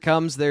as it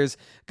comes. There's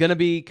going to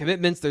be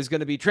commitments. There's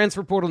going to be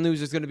transfer portal news.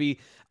 There's going to be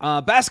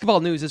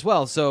basketball news as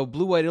well. So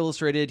Blue White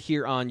Illustrated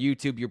here on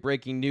YouTube, your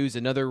breaking news,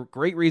 another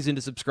great reason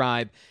to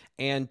subscribe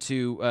and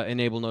to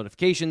enable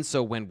notifications.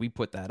 So when we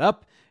put that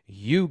up,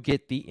 you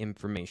get the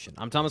information.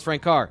 I'm Thomas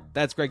Frank Carr.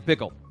 That's Greg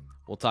Pickle.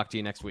 We'll talk to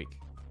you next week.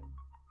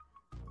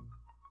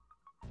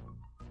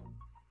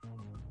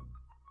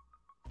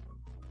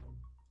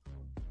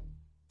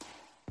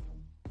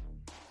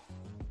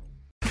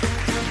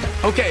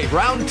 Okay,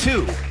 round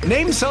two.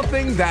 Name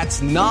something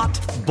that's not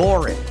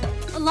boring.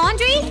 A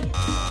laundry?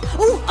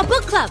 Ooh, a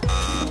book club.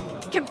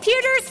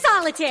 Computer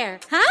solitaire,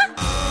 huh?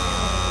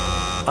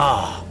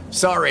 Ah,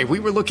 sorry, we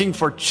were looking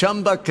for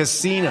Chumba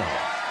Casino.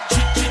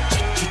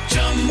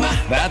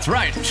 That's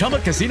right,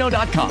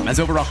 ChumbaCasino.com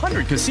has over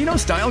 100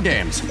 casino-style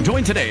games.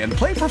 Join today and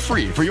play for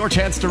free for your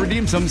chance to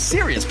redeem some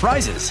serious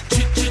prizes.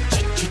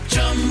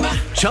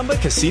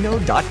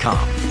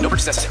 ChumbaCasino.com. No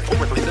purchase necessary. Void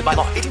where prohibited by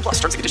law. 18 plus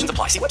terms and conditions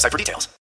apply. See website for details.